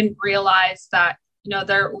 and I didn't realize that,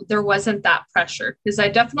 there wasn't that pressure, because I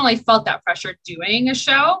definitely felt that pressure doing a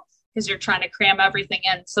show, because you're trying to cram everything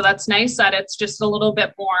in. So that's nice that it's just a little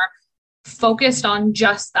bit more focused on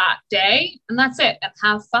just that day, and that's it, and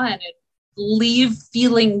have fun and leave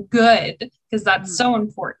feeling good, because that's so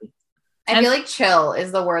important. I feel like chill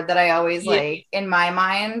is the word that I always like in my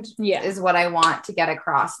mind is what I want to get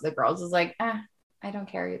across to the girls is like, I don't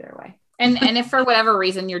care either way. And if for whatever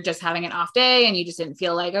reason you're just having an off day and you just didn't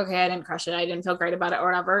feel like, okay, I didn't crush it, I didn't feel great about it or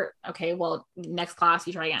whatever. Okay, well, next class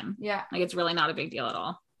you try again. Yeah. Like it's really not a big deal at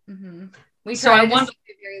all. Mm-hmm. We try to keep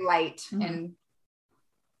it very light and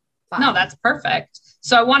fun. No, that's perfect.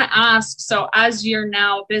 So I want to ask, so as you're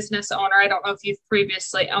now a business owner, I don't know if you've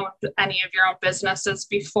previously owned any of your own businesses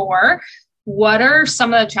before. What are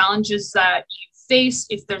some of the challenges that you face,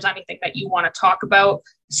 if there's anything that you want to talk about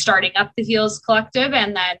starting up the Heels Collective,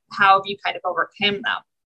 and then how have you kind of overcome them?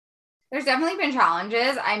 There's definitely been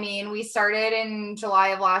challenges. I mean, we started in July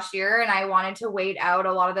of last year, and I wanted to wait out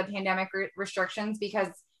a lot of the pandemic restrictions because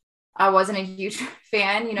I wasn't a huge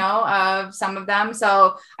fan, of some of them.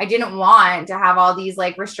 So I didn't want to have all these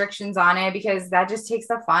like restrictions on it because that just takes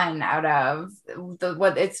the fun out of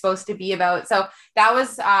what it's supposed to be about. So that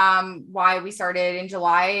was why we started in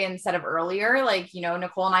July instead of earlier. Like,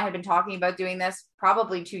 Nicole and I had been talking about doing this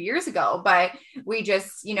probably 2 years ago, but we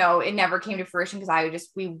just, it never came to fruition because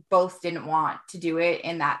we both didn't want to do it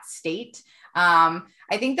in that state. I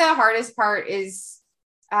think the hardest part is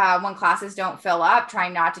when classes don't fill up,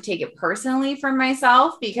 trying not to take it personally for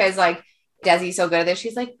myself, because like Desi's so good at this.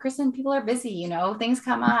 She's like, Kristen, people are busy, things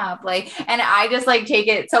come up. Like, and I just like take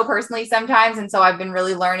it so personally sometimes. And so I've been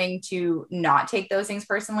really learning to not take those things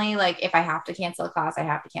personally. Like if I have to cancel a class, I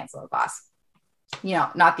have to cancel a class,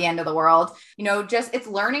 not the end of the world, just it's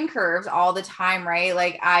learning curves all the time. Right.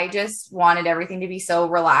 Like I just wanted everything to be so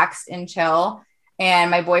relaxed and chill.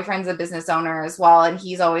 And my boyfriend's a business owner as well. And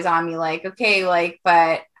he's always on me like, okay, like,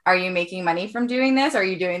 but are you making money from doing this? Are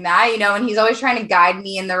you doing that? And he's always trying to guide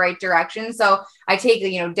me in the right direction. So I take,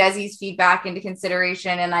 Desi's feedback into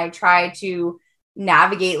consideration, and I try to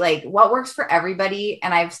navigate like what works for everybody.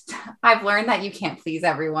 And I've learned that you can't please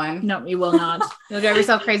everyone. No, you will not. You'll drive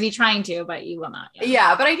yourself crazy trying to, but you will not.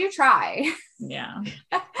 Yeah, but I do try. Yeah.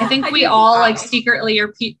 I think we all like secretly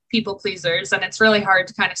are people pleasers, and it's really hard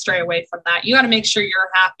to kind of stray away from that. You got to make sure you're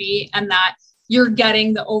happy and that you're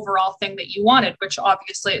getting the overall thing that you wanted, which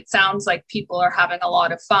obviously it sounds like people are having a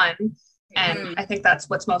lot of fun. And I think that's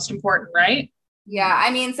what's most important, right? Yeah.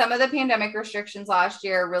 I mean, some of the pandemic restrictions last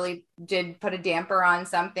year really did put a damper on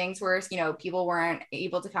some things where, you know, people weren't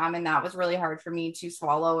able to come, and that was really hard for me to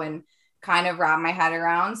swallow and kind of wrap my head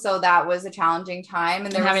around. So that was a challenging time.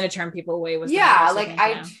 And having to turn people away was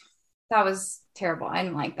that was terrible. I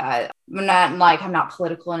didn't like that. I'm not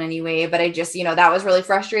political in any way, but I just, you know, that was really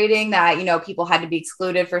frustrating that, you know, people had to be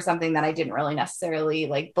excluded for something that I didn't really necessarily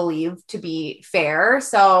like believe to be fair.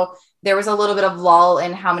 So there was a little bit of lull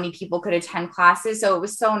in how many people could attend classes. So it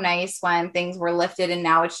was so nice when things were lifted, and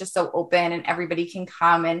now it's just so open and everybody can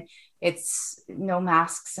come, and it's no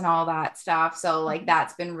masks and all that stuff. So like,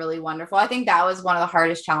 that's been really wonderful. I think that was one of the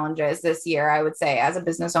hardest challenges this year, I would say, as a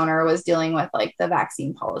business owner, was dealing with like the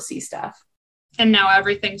vaccine policy stuff. And now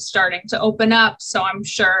everything's starting to open up. So I'm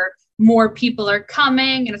sure more people are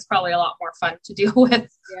coming, and it's probably a lot more fun to deal with.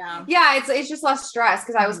 Yeah. It's just less stress,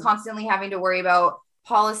 because I was constantly having to worry about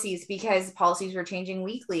policies, because policies were changing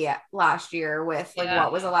weekly last year with like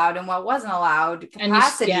what was allowed and what wasn't allowed,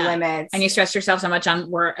 capacity limits. And you stress yourself so much on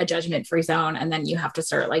we're a judgment-free zone, and then you have to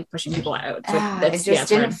start like pushing people out. So it just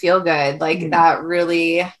didn't feel good. Like that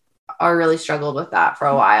really, I really struggled with that for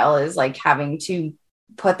a while, is like having to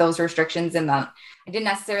put those restrictions in that I didn't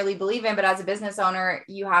necessarily believe in, but as a business owner,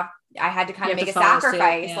 I had to kind of make a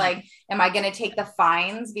sacrifice. Like, am I going to take the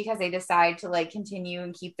fines because they decide to like continue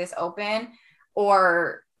and keep this open?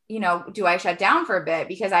 Or, you know, do I shut down for a bit?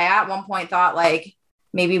 Because I at one point thought like,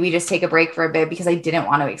 maybe we just take a break for a bit, because I didn't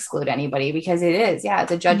want to exclude anybody, because it's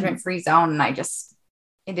a judgment-free zone. And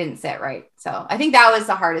it didn't sit right. So I think that was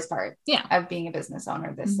the hardest part of being a business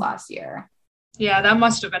owner this last year. Yeah, that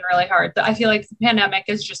must have been really hard. I feel like the pandemic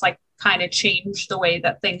has just like kind of changed the way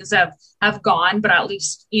that things have gone, but at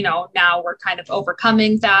least, you know, now we're kind of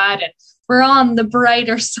overcoming that, and we're on the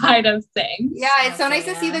brighter side of things. Yeah, it's so nice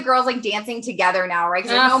to see the girls like dancing together now, right?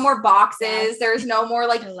 Because there's no more boxes. There's no more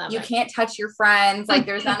like, you can't touch your friends. Like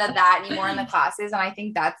there's none of that anymore in the classes. And I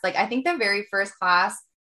think that's like, I think the very first class,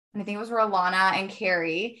 and I think it was Rolana and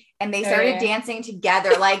Carrie, and they started dancing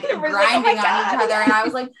together, like grinding on each other. And I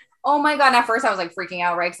was like, oh my God. And at first I was like freaking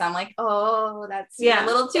out, right? Because I'm like, oh, that's a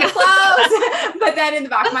little too close. But then in the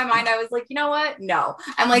back of my mind, I was like, you know what? No,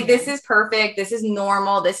 I'm like, this is perfect. This is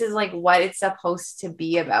normal. This is like what it's supposed to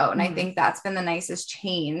be about. And I think that's been the nicest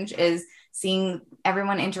change, is seeing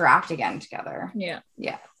everyone interact again together. Yeah,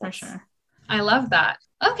 for sure. I love that.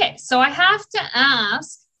 Okay. So I have to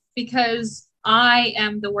ask, because I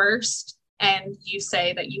am the worst, and you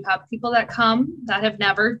say that you have people that come that have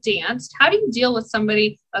never danced. How do you deal with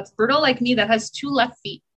somebody that's brutal like me that has 2 left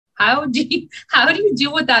feet? How do you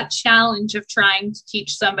deal with that challenge of trying to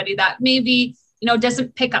teach somebody that maybe, you know,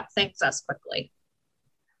 doesn't pick up things as quickly?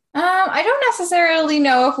 I don't necessarily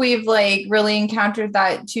know if we've like really encountered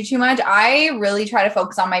that too much. I really try to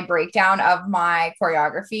focus on my breakdown of my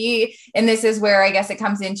choreography. And this is where I guess it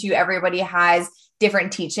comes into everybody has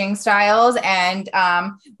different teaching styles. And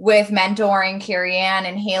with mentoring Carrie Ann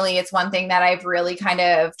and Haley, it's one thing that I've really kind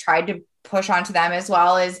of tried to push onto them as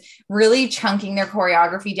well, is really chunking their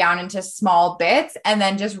choreography down into small bits and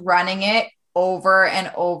then just running it over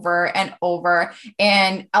and over and over,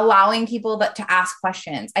 and allowing people to ask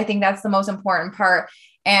questions. I think that's the most important part.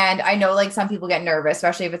 And I know like some people get nervous,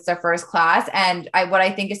 especially if it's their first class. And what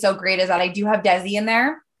I think is so great is that I do have Desi in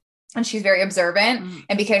there, and she's very observant.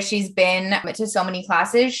 And because she's been to so many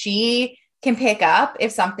classes, she can pick up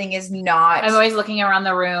if something is not. I'm always looking around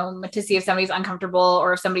the room to see if somebody's uncomfortable,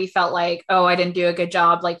 or if somebody felt like, oh, I didn't do a good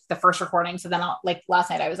job, like the first recording. So then like last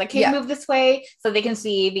night I was like, can you move this way so they can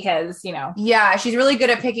see, because, you know. Yeah, she's really good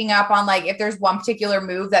at picking up on like, if there's one particular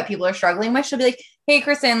move that people are struggling with, she'll be like, hey,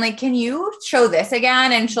 Kristen, like, can you show this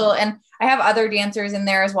again? And I have other dancers in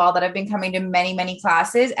there as well that have been coming to many, many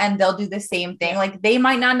classes, and they'll do the same thing. Like they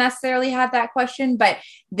might not necessarily have that question, but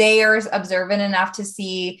they are observant enough to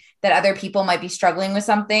see that other people might be struggling with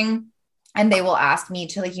something, and they will ask me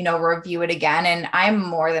to like, you know, review it again. And I'm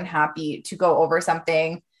more than happy to go over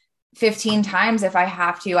something 15 times if I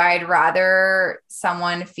have to. I'd rather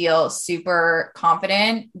someone feel super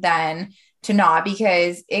confident than to not,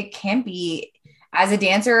 because it can be, as a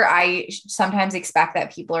dancer, I sometimes expect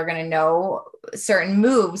that people are going to know certain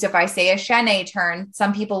moves. If I say a chaîné turn,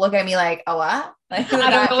 some people look at me like, oh, what? Like, I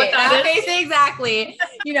don't know what that is. Exactly.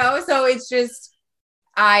 You know, so it's just,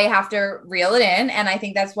 I have to reel it in. And I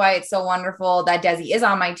think that's why it's so wonderful that Desi is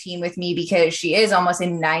on my team with me, because she is almost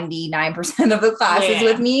in 99% of the classes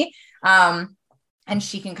with me. And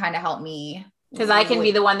she can kind of help me. Because I can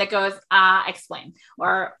be the one that goes, explain,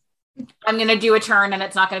 or I'm going to do a turn and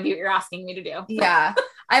it's not going to be what you're asking me to do. Yeah.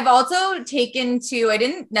 I've also taken to, I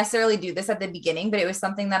didn't necessarily do this at the beginning, but it was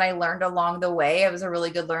something that I learned along the way. It was a really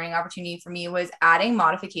good learning opportunity for me, was adding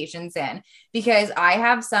modifications in, because I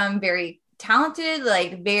have some very talented,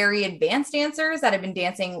 like very advanced dancers that have been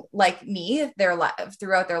dancing like me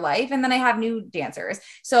throughout their life. And then I have new dancers.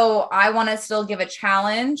 So I want to still give a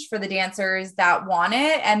challenge for the dancers that want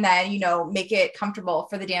it. And then, make it comfortable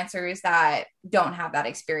for the dancers that don't have that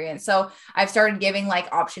experience. So I've started giving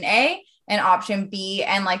like option A and option B,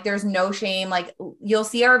 and like, there's no shame. Like, you'll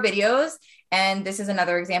see our videos. And this is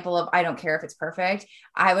another example of, I don't care if it's perfect.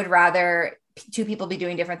 I would rather two people be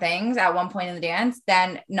doing different things at one point in the dance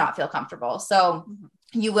than not feel comfortable. So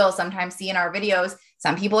you will sometimes see in our videos,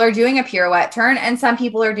 some people are doing a pirouette turn and some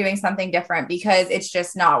people are doing something different because it's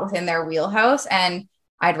just not within their wheelhouse. And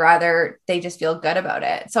I'd rather they just feel good about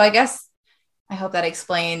it. So I guess I hope that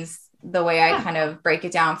explains the way I kind of break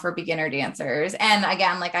it down for beginner dancers. And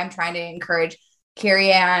again, like, I'm trying to encourage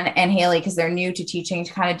Carrie Ann and Haley, because they're new to teaching,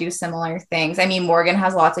 to kind of do similar things. I mean, Morgan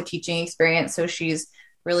has lots of teaching experience, so she's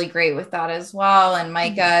really great with that as well. And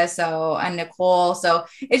Micah, and Nicole. So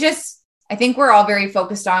it's just, I think we're all very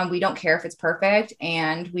focused on, we don't care if it's perfect,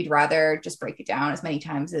 and we'd rather just break it down as many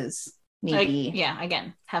times as need be. Yeah.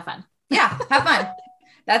 Again, have fun. Yeah. Have fun.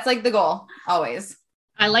 That's like the goal always.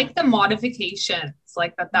 I like the modifications,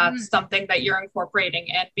 like that's something that you're incorporating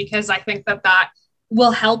in, because I think that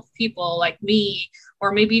will help people like me,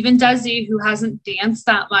 or maybe even Desi, who hasn't danced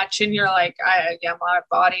that much. And you're like, my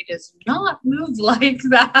body does not move like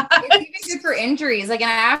that. It's even good for injuries. Like, and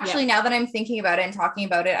I actually, now that I'm thinking about it and talking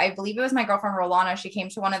about it, I believe it was my girlfriend, Rolana. She came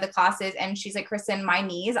to one of the classes and she's like, Kristen, my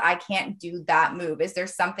knees, I can't do that move. Is there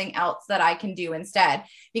something else that I can do instead?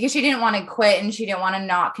 Because she didn't want to quit and she didn't want to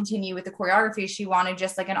not continue with the choreography. She wanted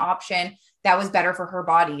just like an option that was better for her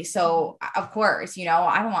body. So of course, I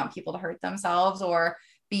don't want people to hurt themselves or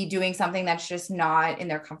be doing something that's just not in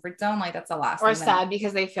their comfort zone. Like, that's the last or thing. Sad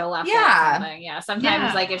because they feel left out. Yeah.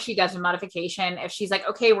 Sometimes like if she does a modification, if she's like,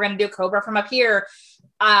 okay, we're going to do a Cobra from up here.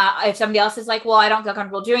 If somebody else is like, well, I don't feel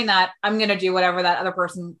comfortable doing that, I'm going to do whatever that other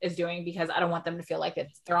person is doing, because I don't want them to feel like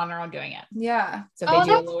they're on their own doing it. Yeah. So that's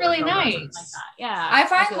really nice. Like that. Yeah. I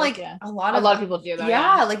find like a lot of people do that.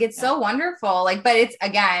 Yeah. Like, it's so wonderful. Like, but it's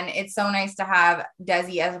so nice to have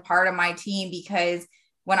Desi as a part of my team, because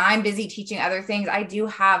when I'm busy teaching other things, I do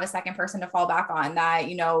have a second person to fall back on that,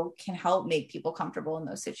 can help make people comfortable in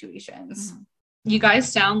those situations. You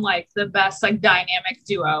guys sound like the best, like, dynamic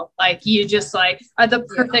duo. Like, you just like are the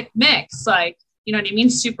perfect mix. Like, you know what I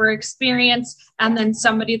mean? Super experienced, and then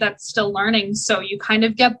somebody that's still learning. So you kind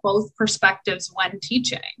of get both perspectives when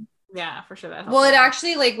teaching. Yeah, for sure. Well, it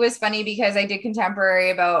actually was funny because I did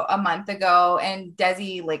contemporary about a month ago, and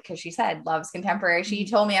Desi, cause she said loves contemporary. She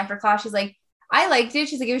told me after class, she's like, I liked it.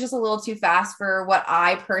 She's like, it was just a little too fast for what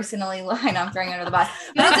I personally like. I'm throwing her under the bus,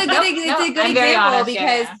 but it's a good example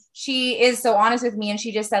because she is so honest with me. And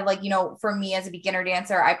she just said, like, for me as a beginner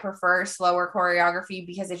dancer, I prefer slower choreography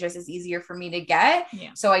because it just is easier for me to get.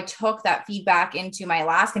 Yeah. So I took that feedback into my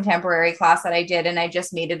last contemporary class that I did, and I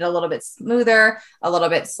just made it a little bit smoother, a little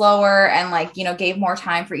bit slower, and gave more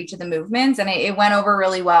time for each of the movements. And it went over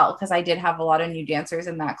really well because I did have a lot of new dancers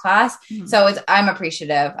in that class. Mm-hmm. So I'm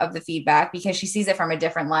appreciative of the feedback because she sees it from a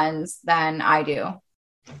different lens than I do.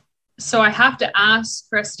 So I have to ask,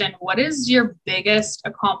 Kristen, what is your biggest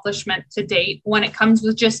accomplishment to date when it comes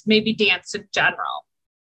with just maybe dance in general?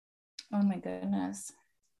 Oh my goodness.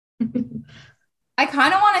 I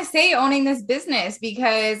kind of want to say owning this business,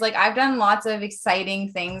 because I've done lots of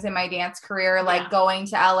exciting things in my dance career, going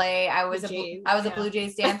to LA. I was a Blue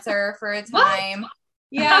Jays dancer for a time.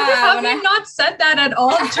 Yeah. Have you not said that at all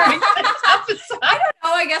during this episode? I don't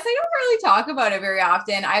know. I guess I don't really talk about it very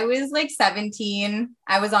often. I was 17.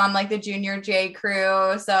 I was on the junior J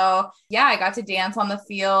crew. So yeah, I got to dance on the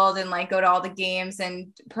field and go to all the games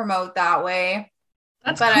and promote that way.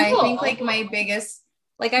 That's cool. I think my biggest,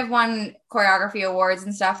 I've won choreography awards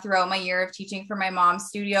and stuff throughout my year of teaching for my mom's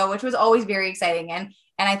studio, which was always very exciting.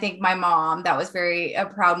 And I think my mom, that was a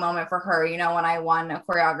proud moment for her, when I won a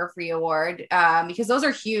choreography award, because those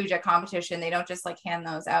are huge at competition. They don't just hand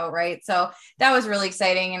those out. Right. So that was really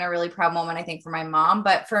exciting and a really proud moment, I think, for my mom.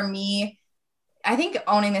 But for me, I think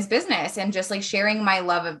owning this business and just sharing my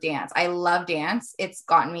love of dance. I love dance. It's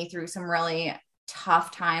gotten me through some really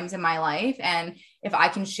tough times in my life. And if I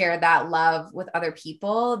can share that love with other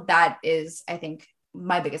people, that is, I think,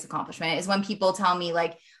 my biggest accomplishment, is when people tell me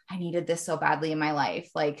I needed this so badly in my life.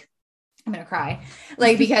 I'm going to cry,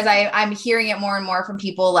 because I'm hearing it more and more from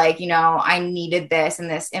people, I needed this in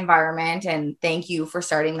this environment, and thank you for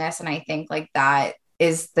starting this. And I think that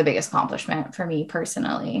is the biggest accomplishment for me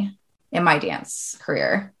personally in my dance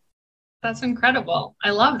career. That's incredible.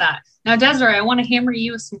 I love that. Now, Desiree, I want to hammer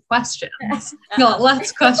you with some questions. No,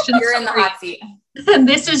 let's questions. You're in the hot seat. And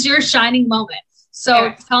this is your shining moment.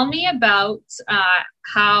 So tell me about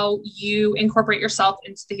how you incorporate yourself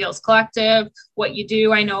into the Heels Collective, what you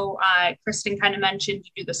do. I know Kristen kind of mentioned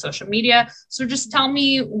you do the social media. So just tell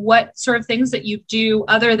me what sort of things that you do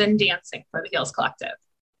other than dancing for the Heels Collective.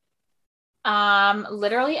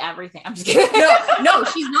 Literally everything. I'm just kidding. No,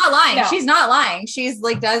 she's not lying. No. She's not lying. She's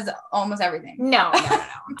like does almost everything. No.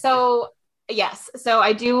 So yes. So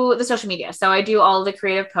I do the social media. So I do all the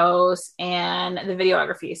creative posts and the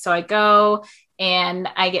videography. So I go and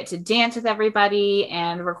I get to dance with everybody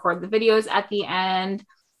and record the videos at the end.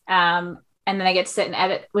 And then I get to sit and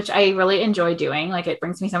edit, which I really enjoy doing. Like it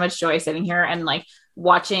brings me so much joy sitting here and like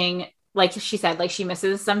watching, like she said, like she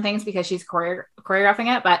misses some things because she's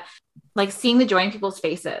choreographing it, but like seeing the joy in people's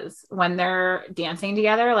faces when they're dancing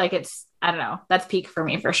together, like it's, I don't know, that's peak for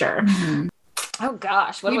me for sure. Mm-hmm. Oh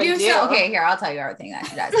gosh, what do I do? So, okay, here, I'll tell you everything that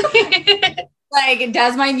she does. Like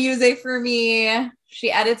does my music for me.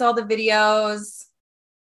 She edits all the videos.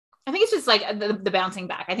 I think it's just like the bouncing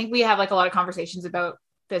back. I think we have like a lot of conversations about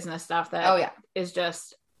business stuff that is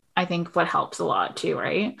just, I think what helps a lot too.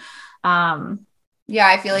 Right. Yeah,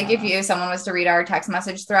 I feel like if someone was to read our text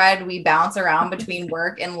message thread, we bounce around between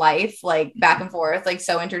work and life, like back and forth, like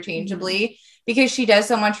so interchangeably, because she does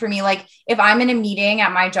so much for me. Like if I'm in a meeting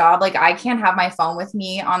at my job, like I can't have my phone with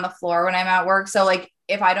me on the floor when I'm at work. So like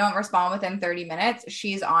if I don't respond within 30 minutes,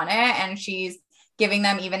 she's on it and she's giving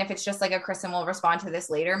them, even if it's just like a Kristen will respond to this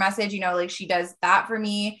later message, you know, like she does that for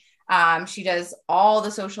me. She does all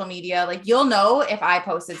the social media. Like you'll know if I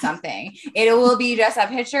posted something, it will be just a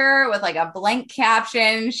picture with like a blank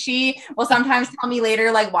caption. She will sometimes tell me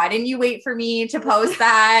later, like, why didn't you wait for me to post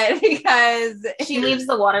that? Because she leaves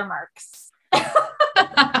the watermarks.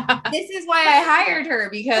 This is why I hired her,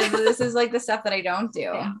 because this is like the stuff that I don't do.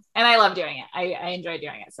 Yeah. And I love doing it. I enjoy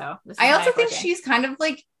doing it. So I also think she's kind of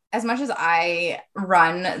like, as much as I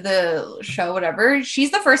run the show, whatever,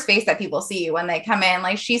 she's the first face that people see when they come in.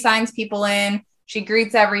 Like she signs people in, she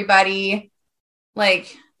greets everybody.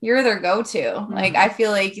 Like you're their go-to. Mm-hmm. Like I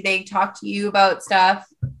feel like they talk to you about stuff.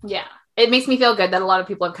 Yeah. It makes me feel good that a lot of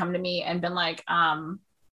people have come to me and been like,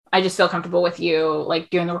 I just feel comfortable with you, like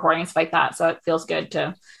doing the recordings like that. So it feels good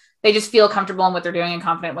they just feel comfortable in what they're doing and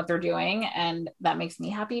confident in what they're doing. And that makes me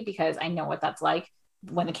happy because I know what that's like.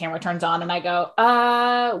 When the camera turns on and I go,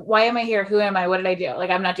 why am I here? Who am I? What did I do? Like,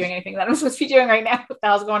 I'm not doing anything that I'm supposed to be doing right now. What the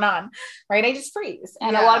hell's going on? Right. I just freeze.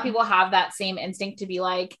 And a lot of people have that same instinct to be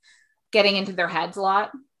like getting into their heads a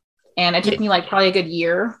lot. And it took me like probably a good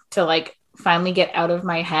year to like finally get out of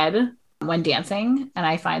my head when dancing. And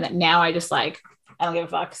I find that now I just like, I don't give a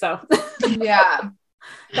fuck. So yeah,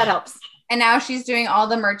 that helps. And now she's doing all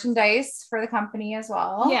the merchandise for the company as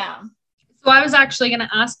well. Yeah. So I was actually going to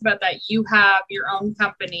ask about that. You have your own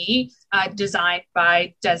company designed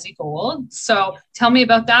by Desiree Gould. So tell me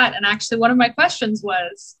about that. And actually one of my questions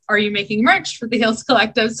was, are you making merch for the Heels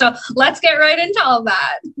Collective? So let's get right into all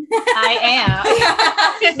that.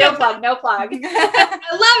 I am. No plug. I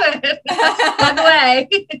love it. By the way.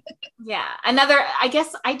 Yeah. I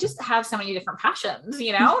guess I just have so many different passions,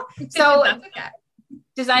 you know? So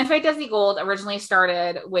Designs by Desiree Gould originally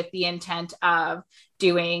started with the intent of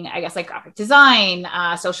doing, I guess, like graphic design,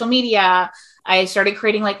 social media. I started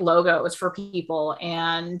creating like logos for people,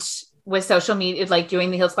 and with social media, like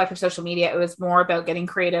doing the Heels Collective social media, it was more about getting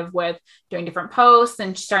creative with doing different posts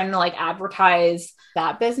and starting to like advertise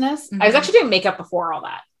that business. Mm-hmm. I was actually doing makeup before all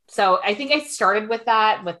that. So I think I started with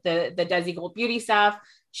that, with the Desiree Gould beauty stuff,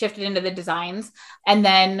 shifted into the designs. And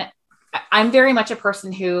then I'm very much a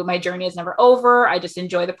person who my journey is never over. I just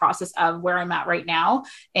enjoy the process of where I'm at right now.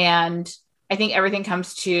 And I think everything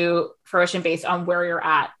comes to fruition based on where you're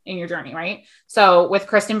at in your journey, right? So with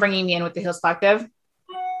Kristen bringing me in with the Heels Collective,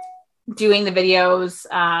 doing the videos,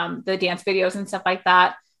 the dance videos and stuff like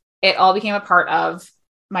that, it all became a part of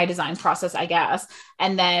my design process, I guess.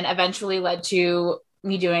 And then eventually led to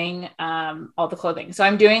me doing all the clothing. So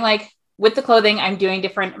I'm doing like, with the clothing, I'm doing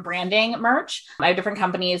different branding merch. I have different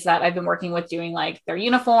companies that I've been working with doing like their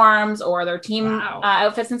uniforms or their team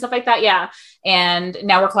outfits and stuff like that. Yeah. And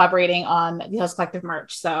now we're collaborating on the Heels Collective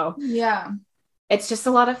merch. So yeah, it's just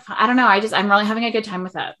a lot of fun. I don't know. I'm really having a good time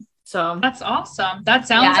with it. So that's awesome. That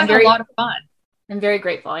sounds like a lot of fun. I'm very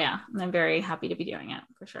grateful. Yeah. And I'm very happy to be doing it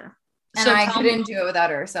for sure. And so I couldn't do it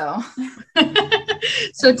without her. So,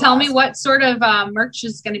 so tell me what sort of merch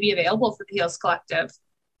is going to be available for the Heels Collective.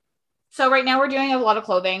 So right now we're doing a lot of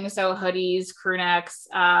clothing. So hoodies, crew necks.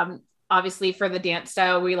 Obviously for the dance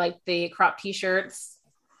style, we like the crop t-shirts.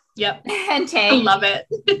 Yep. And tanks. I love it.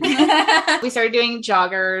 We started doing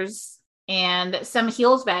joggers. and some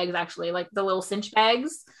heels bags, actually, like the little cinch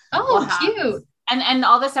bags. Oh, cute. And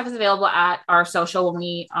all this stuff is available at our social when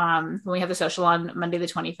we have the social on Monday, the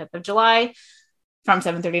 25th of July from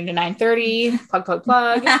 7:30 to 9:30. Plug.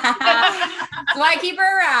 That's why I keep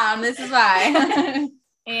her around. This is why.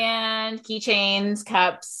 And keychains,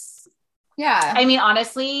 cups. Yeah. I mean,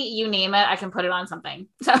 honestly, you name it, I can put it on something.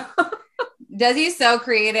 So Desi's so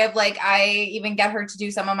creative. Like, I even get her to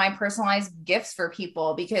do some of my personalized gifts for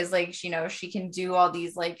people because, like, she can do all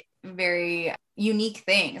these like very unique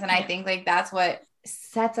things. And I think like that's what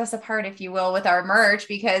sets us apart, if you will, with our merch,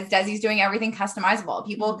 because Desi's doing everything customizable.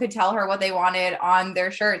 People could tell her what they wanted on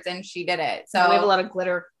their shirts and she did it. So we have a lot of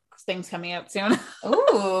glitter things coming out soon.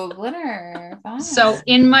 Ooh, glitter. Fun. So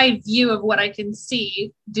in my view of what I can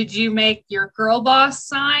see, did you make your girl boss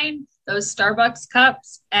sign, those Starbucks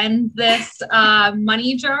cups, and this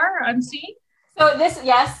money jar I'm seeing? So this,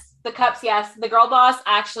 yes, the cups, yes. The girl boss,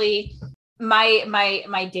 actually,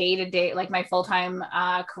 my day-to-day, like my full-time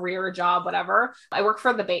career job, whatever, I work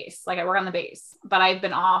for the base. Like I work on the base, but I've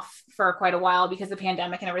been off for quite a while because of the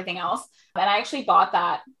pandemic and everything else. And I actually bought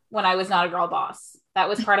that when I was not a girl boss. That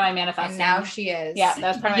was part of my manifesting. And now she is. Yeah,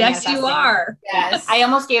 that was part of my Yes, manifesting. you are. Yes. I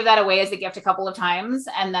almost gave that away as a gift a couple of times.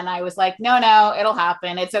 And then I was like, no, it'll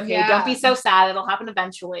happen. It's okay. Yeah. Don't be so sad. It'll happen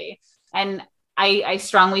eventually. And I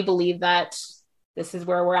strongly believe that this is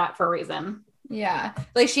where we're at for a reason. Yeah.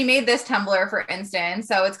 Like she made this tumbler, for instance.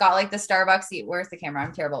 So it's got like the Starbucks. Where's the camera?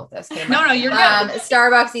 I'm terrible with this camera. No, you're good.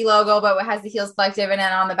 Starbucks logo, but it has the Heels Collective. And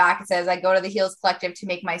then on the back, it says, I go to the Heels Collective to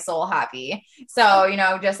make my soul happy. So,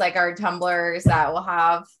 just like our tumblers that we'll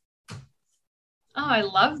have. Oh, I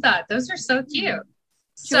love that. Those are so cute.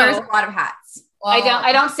 She wears a lot of hats. Well,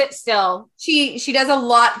 I don't sit still. She does a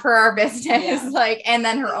lot for our business, Yeah. and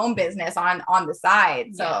then her own business on the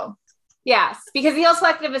side. So Yes, because the Heels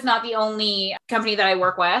Collective is not the only company that I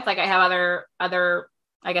work with. Like I have other,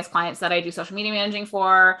 I guess, clients that I do social media managing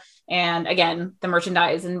for. And again, the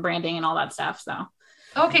merchandise and branding and all that stuff. So.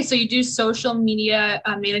 Okay. So you do social media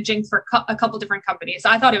managing for a couple different companies.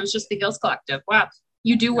 I thought it was just the Heels Collective. Wow.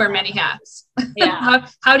 You do wear many hats. Yeah.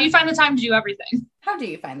 How do you find the time to do everything? how do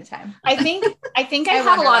you find the time? I think I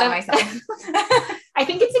have a lot of myself. I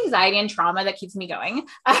think it's anxiety and trauma that keeps me going.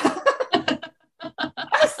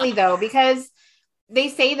 Honestly though, because they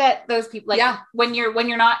say that those people, like when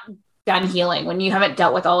you're not done healing, when you haven't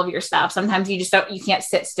dealt with all of your stuff, sometimes you can't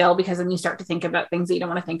sit still because then you start to think about things that you don't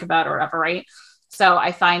want to think about or whatever. Right. So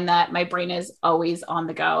I find that my brain is always on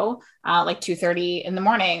the go, like 2:30 in the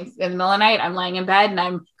morning, in the middle of the night, I'm laying in bed and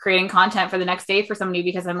I'm creating content for the next day for somebody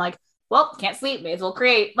because I'm like, well, can't sleep, may as well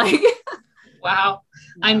create. Like, wow.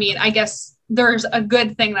 I mean, I guess there's a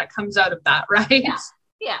good thing that comes out of that, right?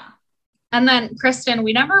 Yeah. And then Kristen,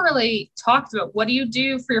 we never really talked about what do you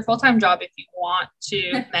do for your full-time job if you want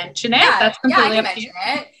to mention it. That's completely I can mention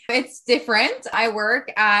it. It's different. I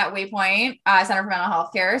work at Waypoint Center for Mental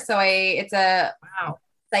Health Care. So it's a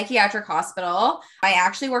psychiatric hospital. I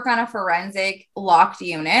actually work on a forensic locked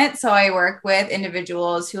unit. So I work with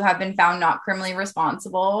individuals who have been found not criminally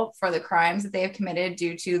responsible for the crimes that they have committed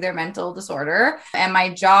due to their mental disorder. And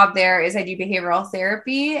my job there is I do behavioral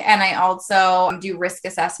therapy and I also do risk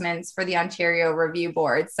assessments for the Ontario Review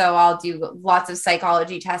Board. So I'll do lots of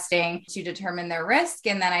psychology testing to determine their risk.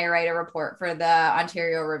 And then I write a report for the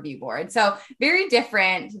Ontario Review Board. So very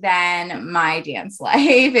different than my dance life.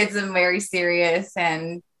 It's a very serious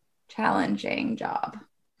and challenging job.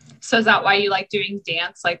 So is that why you like doing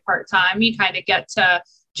dance like part-time? You kind of get to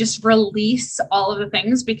just release all of the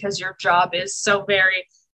things because your job is so very,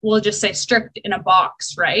 we'll just say strict in a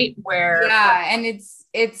box, right? And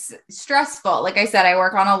it's stressful. Like I said, I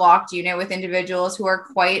work on a locked unit with individuals who are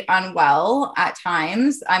quite unwell at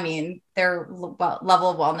times. I mean, their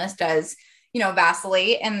level of wellness does,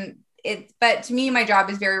 vacillate but to me, my job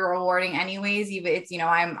is very rewarding anyways. Even it's,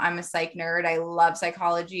 I'm a psych nerd. I love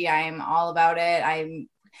psychology. I'm all about it.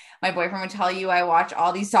 My boyfriend would tell you, I watch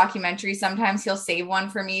all these documentaries. Sometimes he'll save one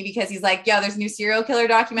for me because he's like, there's a new serial killer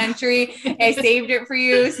documentary. I saved it for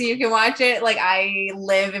you so you can watch it. Like I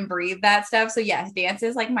live and breathe that stuff. So yes, dance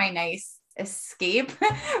is like my nice escape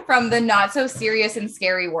from the not so serious and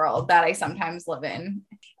scary world that I sometimes live in.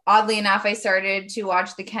 Oddly enough, I started to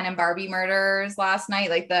watch the Ken and Barbie murders last night,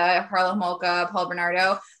 like the Harlow Mocha, Paul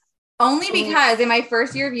Bernardo, only because in my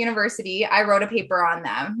first year of university, I wrote a paper on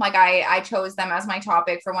them. Like I chose them as my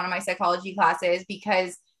topic for one of my psychology classes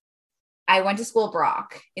because I went to school at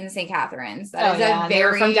Brock in the St. Catharines.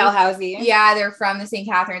 They're from Dalhousie. Yeah, they're from the St.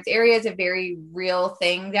 Catharines area. It's a very real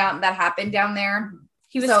thing that happened down there.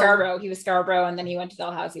 He was Scarborough, and then he went to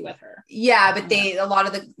Dalhousie with her. Yeah, but a lot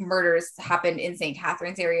of the murders happened in St.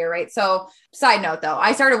 Catharines area, right? So, side note though,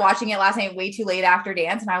 I started watching it last night way too late after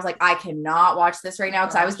dance, and I was like, I cannot watch this right now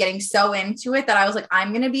because I was getting so into it that I was like,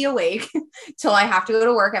 I'm gonna be awake till I have to go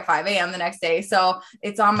to work at 5 a.m. the next day. So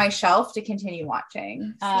it's on my shelf to continue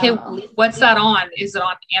watching. Okay, what's that on? Is it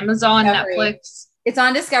on Amazon, Discovery. Netflix? It's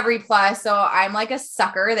on Discovery Plus. So I'm like a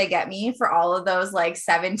sucker. They get me for all of those like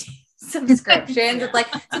 17 subscriptions. It's like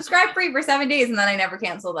subscribe free for 7 days and then I never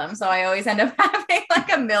cancel them. So I always end up having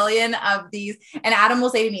like a million of these. And Adam will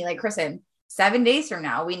say to me, like, Kristen, 7 days from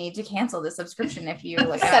now, we need to cancel the subscription if you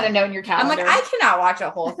like set a note in your calendar. I'm like, I cannot watch a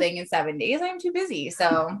whole thing in 7 days. I'm too busy.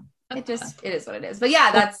 So it is what it is. But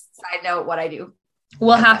yeah, that's side note what I do.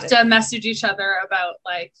 We'll have to message each other about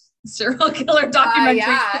like serial killer documentaries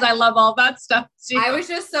because I love all that stuff too. I was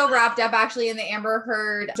just so wrapped up actually in the Amber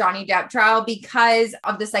Heard Johnny Depp trial because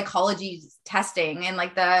of the psychology testing and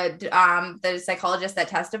like the psychologist that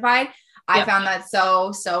testified. I found that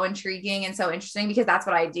so intriguing and so interesting because that's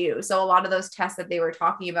what I do. So a lot of those tests that they were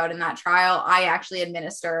talking about in that trial, I actually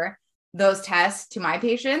administer those tests to my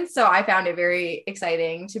patients. So I found it very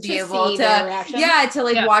exciting to be able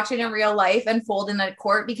to watch it in real life unfold in a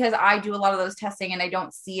court because I do a lot of those testing and I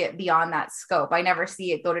don't see it beyond that scope. I never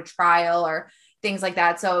see it go to trial or things like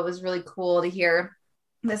that. So it was really cool to hear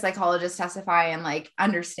the psychologist testify and like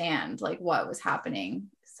understand like what was happening.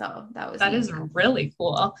 So that is really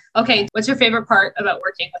cool. Okay. What's your favorite part about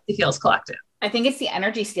working with the Heals Collective? I think it's the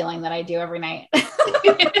energy stealing that I do every night.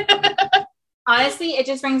 Honestly, it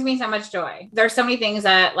just brings me so much joy. There's so many things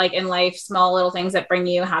that like in life, small little things that bring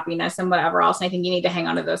you happiness and whatever else. And I think you need to hang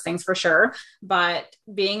on to those things for sure. But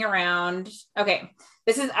being around, I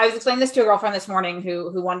was explaining this to a girlfriend this morning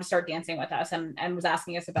who wanted to start dancing with us and was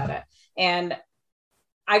asking us about it. And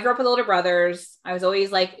I grew up with older brothers. I was always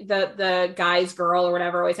like the guy's girl or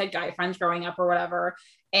whatever, always had guy friends growing up or whatever,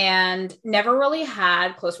 and never really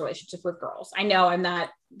had close relationships with girls. I know I'm not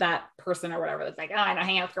that person or whatever that's like, oh, I don't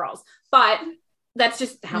hang out with girls, but that's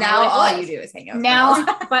just how now all you do is hang out with now.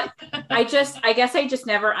 But I guess I just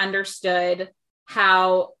never understood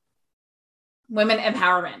how women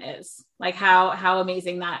empowerment is, like how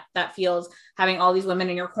amazing that feels having all these women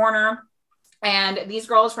in your corner. And these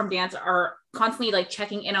girls from dance are constantly like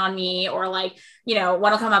checking in on me or like, you know,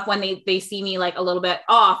 want to come up when they see me like a little bit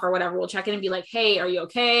off or whatever. We'll check in and be like, hey, are you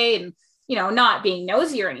okay? And, you know, not being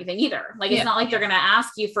nosy or anything either. Like, it's not like they're going to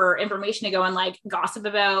ask you for information to go and like gossip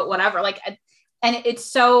about whatever. Like, and it's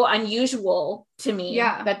so unusual to me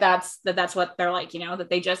that's what they're like, you know,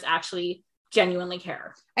 that they just actually genuinely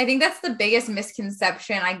care. I think that's the biggest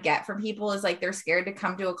misconception I get from people is like they're scared to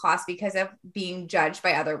come to a class because of being judged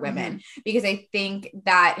by other women. Because I think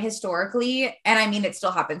that historically, and I mean, it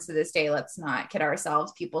still happens to this day, let's not kid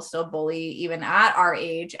ourselves, people still bully even at our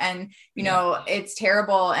age. And, you know, it's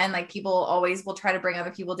terrible. And like people always will try to bring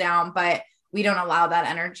other people down, but we don't allow that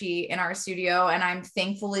energy in our studio. And I'm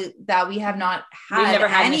thankfully that we have not had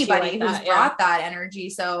anybody who's brought that energy.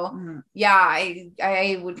 So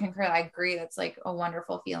I would concur. I agree. That's like a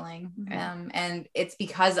wonderful feeling. And it's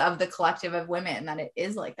because of the collective of women that it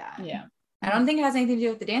is like that. Yeah. I don't think it has anything to do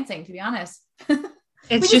with the dancing, to be honest.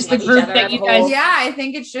 It's just the group that you guys. Yeah. I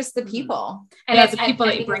think it's just the people. And it's the people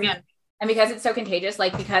that you bring in. And because it's so contagious,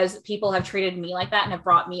 like because people have treated me like that and have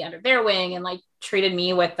brought me under their wing and like treated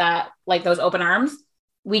me with that, like those open arms,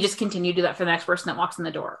 we just continue to do that for the next person that walks in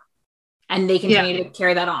the door and they continue to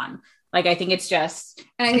carry that on. Like, I think it's just,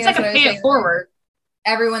 and I think it's like a pay it forward.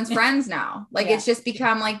 Everyone's friends now. Like it's just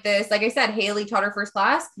become like this. Like I said, Haley taught her first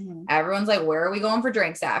class. Everyone's like, where are we going for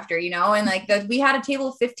drinks after, you know? And like we had a table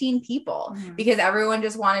of 15 people because everyone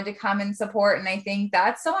just wanted to come and support. And I think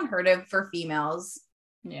that's so unheard of for females.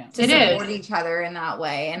 To support each other in that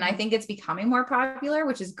way. And I think it's becoming more popular,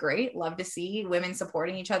 which is great. Love to see women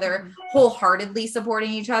supporting each other, wholeheartedly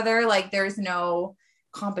supporting each other. Like there's no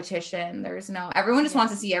competition. Everyone just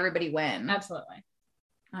wants to see everybody win. Absolutely.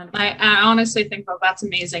 I honestly think that's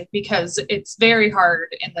amazing because it's very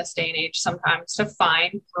hard in this day and age sometimes to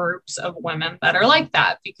find groups of women that are like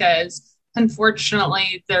that because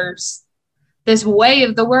unfortunately there's this way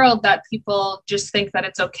of the world that people just think that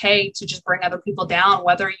it's okay to just bring other people down,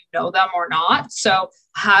 whether you know them or not. So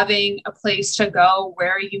having a place to go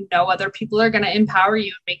where you know other people are going to empower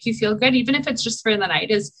you and make you feel good, even if it's just for the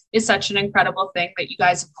night, is such an incredible thing that you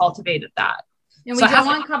guys have cultivated that. And we don't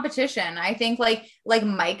want competition. I think like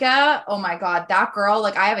Micah, oh my God, that girl,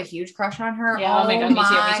 like I have a huge crush on her. Yeah, oh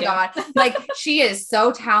my God. Like she is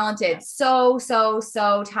so talented. So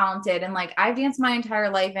talented. And like I've danced my entire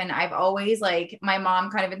life and I've always like, my mom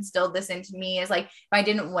kind of instilled this into me is like, if I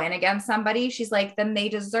didn't win against somebody, she's like, then they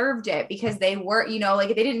deserved it because they were, you know, like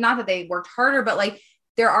they didn't, not that they worked harder, but like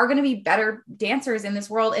there are going to be better dancers in this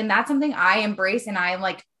world. And that's something I embrace. And I'm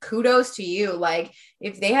like, kudos to you. Like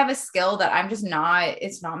if they have a skill that I'm just not,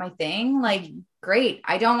 it's not my thing. Like, great.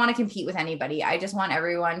 I don't want to compete with anybody. I just want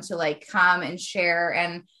everyone to like come and share.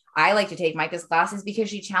 And I like to take Micah's classes because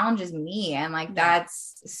she challenges me. And like,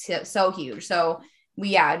 that's so huge. So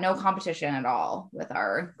no competition at all with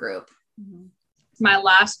our group. My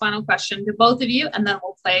last final question to both of you, and then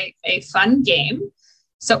we'll play a fun game.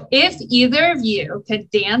 So if either of you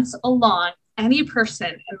could dance along any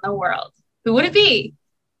person in the world, who would it be?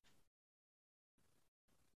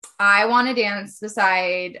 I want to dance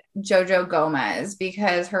beside Jojo Gomez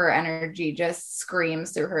because her energy just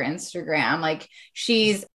screams through her Instagram. Like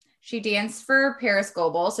she danced for Paris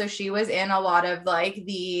Gould. So she was in a lot of like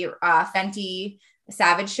the Fenty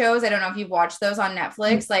Savage shows. I don't know if you've watched those on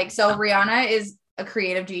Netflix. Like, so Rihanna is a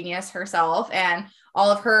creative genius herself, and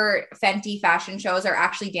all of her Fenty fashion shows are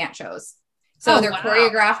actually dance shows. So they're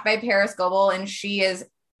choreographed by Paris Gould, and she is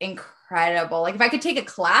incredible. Like if I could take a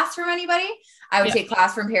class from anybody, I would take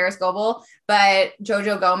class from Paris Gould, but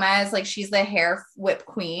Jojo Gomez, like she's the hair whip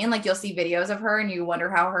queen. Like you'll see videos of her and you wonder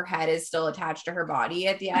how her head is still attached to her body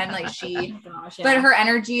at the end. Like but her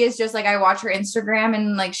energy is just like, I watch her Instagram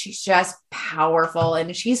and like, she's just powerful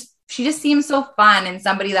and she just seems so fun and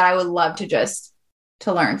somebody that I would love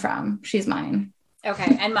to learn from. She's mine.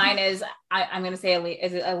 Okay. And mine is, I'm going to say,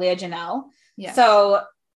 is it Aaliyah Janelle? Yeah. So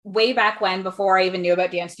way back when, before I even knew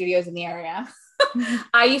about dance studios in the area,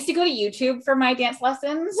 I used to go to YouTube for my dance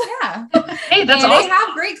lessons. Yeah. Hey, that's awesome. They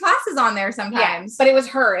have great classes on there sometimes. Yeah, but it was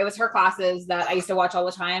her classes that I used to watch all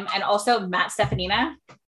the time. And also Matt Stefanina.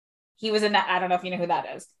 He was in that. I don't know if you know who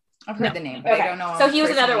that is. I've heard the name, but I don't know. So he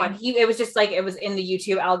was another one. It was just like, it was in the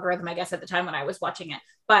YouTube algorithm, I guess, at the time when I was watching it.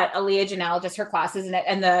 But Aaliyah Janelle, just her classes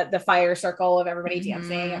and the fire circle of everybody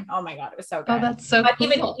dancing. And, oh my God, it was so good. Oh, that's so but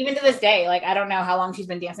cool. Even to this day, like, I don't know how long she's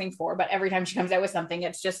been dancing for, but every time she comes out with something,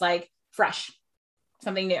 it's just like fresh,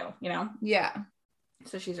 something new, you know? Yeah.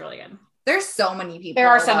 So she's really good. There's so many people. There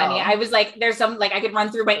are so many. I was like, there's some, like, I could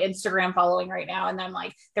run through my Instagram following right now. And then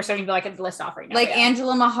like, there's so many people I could list off right now. Like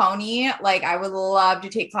Angela Mahoney. Like I would love to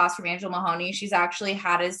take class from Angela Mahoney. She's actually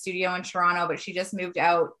had a studio in Toronto, but she just moved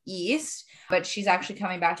out east, but she's actually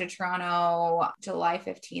coming back to Toronto July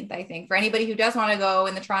 15th, I think. For anybody who does want to go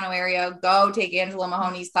in the Toronto area, go take Angela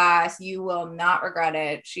Mahoney's class. You will not regret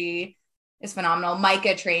it. She is phenomenal.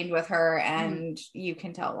 Micah trained with her and you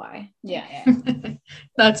can tell why. Yeah.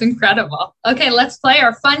 That's incredible. Okay, let's play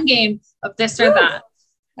our fun game of this or that.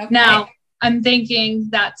 Okay. Now, I'm thinking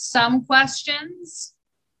that some questions,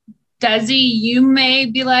 Desi, you may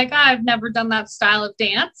be like, I've never done that style of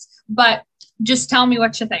dance, but just tell me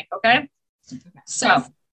what you think, okay? So,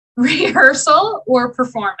 rehearsal or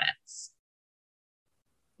performance?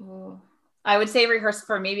 Ooh. I would say rehearsal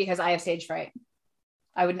for me because I have stage fright.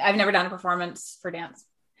 I've never done a performance for dance.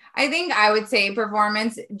 I think I would say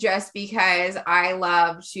performance just because I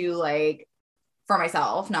love to, like, for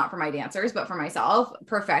myself, not for my dancers, but for myself,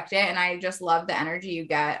 perfect it. And I just love the energy you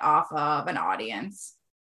get off of an audience.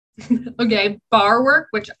 Okay. Bar work,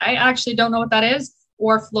 which I actually don't know what that is,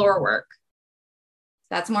 or floor work.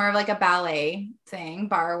 That's more of like a ballet thing,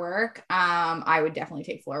 bar work. I would definitely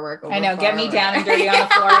take floor work over I know, get me work. down and dirty on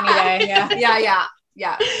the floor any day.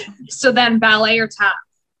 Yeah. So then ballet or tap?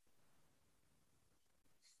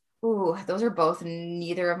 Ooh, those are both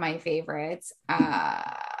neither of my favorites.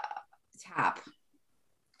 Tap.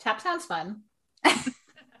 Tap sounds fun.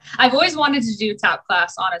 I've always wanted to do tap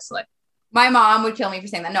class, honestly. My mom would kill me for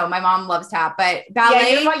saying that. No, my mom loves tap, but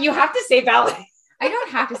ballet. Yeah, you have to say ballet. I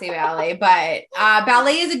don't have to say ballet, but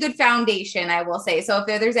ballet is a good foundation, I will say. So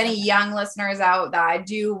if there's any young listeners out that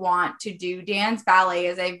do want to do dance, ballet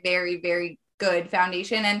is a very, very good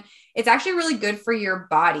foundation. And it's actually really good for your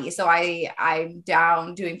body. So I'm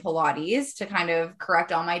down doing Pilates to kind of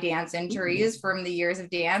correct all my dance injuries from the years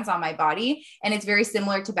of dance on my body. And it's very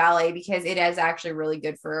similar to ballet because it is actually really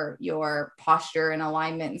good for your posture and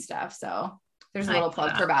alignment and stuff. So there's a little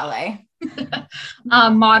plug for ballet.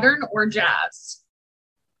 Modern or jazz?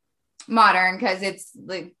 Modern, because it's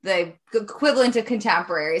like the equivalent of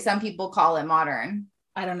contemporary. Some people call it modern.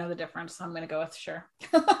 I don't know the difference, so I'm going to go with sure.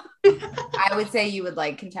 I would say you would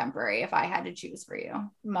like contemporary if I had to choose for you.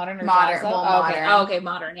 Modern or modern? Jazz, well, modern. Okay,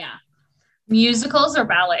 modern, yeah. Musicals or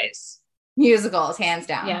ballets? Musicals, hands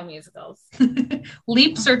down. Yeah, musicals.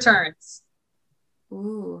 Leaps or turns?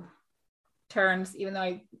 Ooh. Turns, even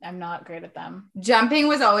though I'm not great at them. Jumping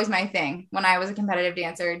was always my thing. When I was a competitive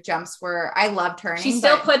dancer, jumps were, I love turning. She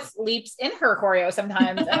still puts leaps in her choreo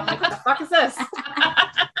sometimes. And I'm like, what the fuck is this?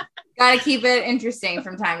 Gotta keep it interesting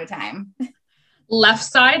from time to time. Left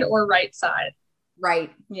side or right side?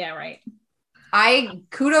 Right. Yeah, right.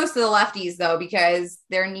 Kudos to the lefties though, because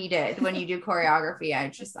they're needed when you do choreography.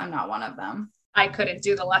 I'm not one of them. I couldn't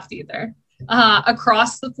do the left either.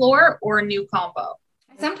 Across the floor or new combo?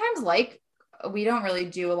 I sometimes we don't really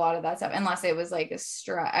do a lot of that stuff unless it was like a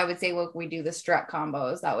strut. I would say, look, we do the strut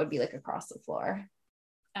combos. That would be like across the floor.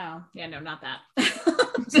 Oh, yeah, no, not that.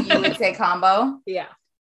 So you would say combo? Yeah.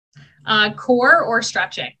 Core or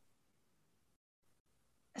stretching?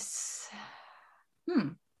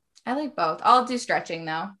 I like both. I'll do stretching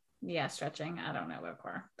though. Yeah, stretching. I don't know about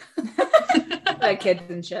core. Like kids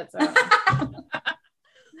and shit. So.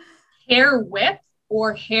 Hair whip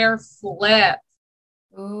or hair flip?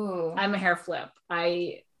 Ooh. I'm a hair flip.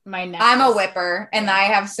 I'm a whipper and I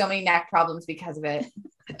have so many neck problems because of it.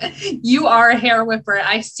 You are a hair whipper.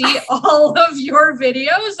 I see all of your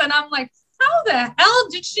videos and I'm like, how the hell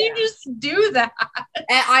did she just do that?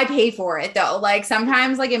 And I pay for it though. Like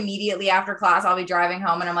sometimes like immediately after class, I'll be driving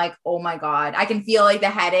home and I'm like, oh my God, I can feel like the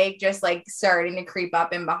headache just like starting to creep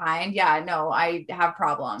up in behind. Yeah, no, I have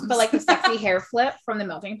problems. But like the sexy hair flip from the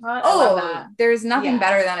melting pot. There's nothing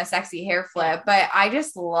better than a sexy hair flip, but I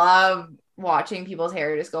just love watching people's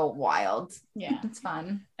hair just go wild. Yeah. It's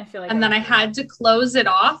fun. I feel like. And then I had to close it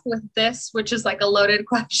off with this, which is like a loaded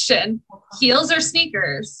question. Heels or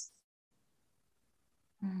sneakers?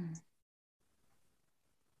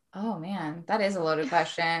 Oh man, that is a loaded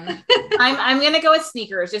question. I'm gonna go with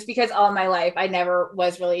sneakers just because all my life I never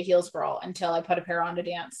was really a heels girl until I put a pair on to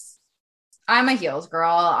dance. I'm a heels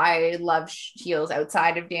girl. I love heels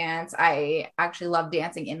outside of dance. I actually love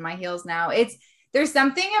dancing in my heels now. There's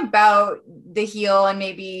something about the heel, and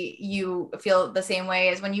maybe you feel the same way,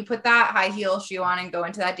 as when you put that high heel shoe on and go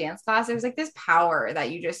into that dance class, there's like this power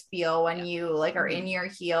that you just feel when you like are in your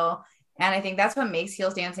heel. And I think that's what makes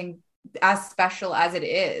heels dancing as special as it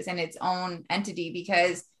is in its own entity,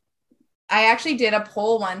 because I actually did a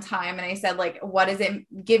poll one time and I said, like, what is it?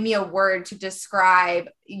 Give me a word to describe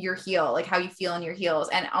your heel, like how you feel in your heels.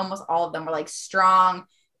 And almost all of them were like strong,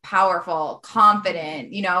 powerful,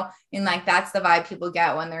 confident, and like that's the vibe people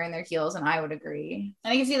get when they're in their heels. And I would agree.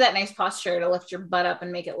 And I can see that nice posture to lift your butt up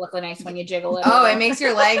and make it look nice when you jiggle it. Oh, it makes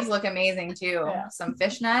your legs look amazing too. Yeah. Some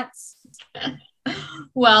fishnets.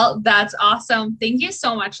 Well, that's awesome. Thank you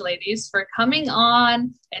so much, ladies, for coming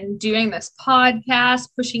on and doing this podcast,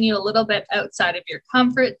 pushing you a little bit outside of your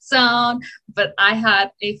comfort zone. But I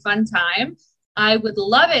had a fun time. I would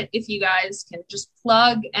love it if you guys can just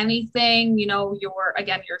plug anything,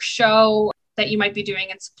 your show that you might be doing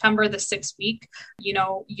in September, the 6th week,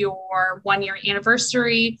 your 1-year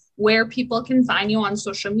anniversary, where people can find you on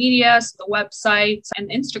social media, so the website and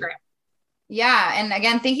Instagram. Yeah. And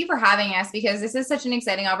again, thank you for having us, because this is such an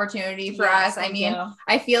exciting opportunity for us. I mean,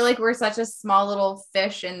 I feel like we're such a small little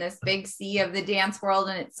fish in this big sea of the dance world,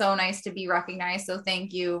 and it's so nice to be recognized. So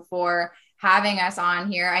thank you for having us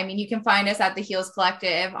on here. I mean, you can find us at the Heels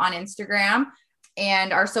Collective on Instagram,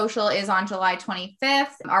 and our social is on July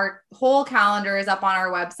 25th. Our whole calendar is up on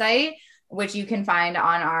our website, which you can find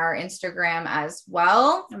on our Instagram as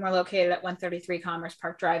well. And we're located at 133 Commerce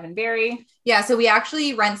Park Drive in Barrie. Yeah. So we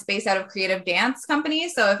actually rent space out of creative dance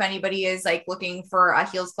companies. So if anybody is like looking for a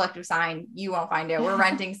Heels Collective sign, you won't find it. We're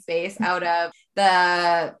renting space out of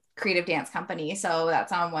the creative dance company. So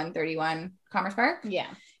that's on 131 Commerce Park. Yeah.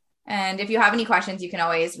 And if you have any questions, you can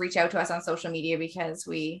always reach out to us on social media, because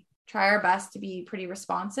we try our best to be pretty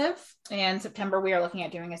responsive. And September, we are looking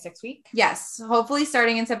at doing a 6-week. Yes. Hopefully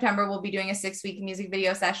starting in September, we'll be doing a 6-week music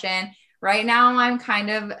video session. Right now, I'm kind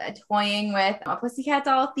of toying with a Pussycat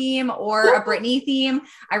Doll theme or a Britney theme.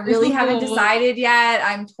 I really haven't decided yet.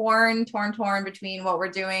 I'm torn between what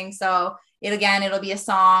we're doing. So it'll be a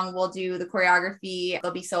song. We'll do the choreography.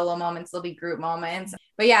 There'll be solo moments. There'll be group moments.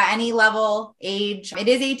 But yeah, any level, age. It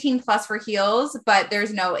is 18 plus for heels, but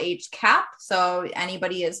there's no age cap. So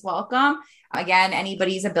anybody is welcome. Again,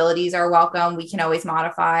 anybody's abilities are welcome. We can always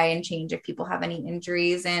modify and change if people have any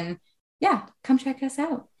injuries. And yeah, come check us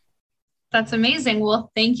out. That's amazing.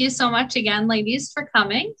 Well, thank you so much again, ladies, for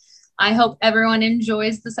coming. I hope everyone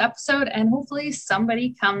enjoys this episode, and hopefully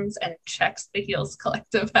somebody comes and checks the Heels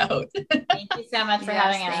Collective out. Thank you so much for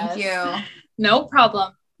having us. Thank you. No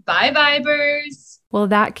problem. Bye, Vibers. Well,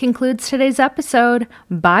 that concludes today's episode.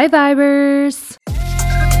 Bye, Vibers.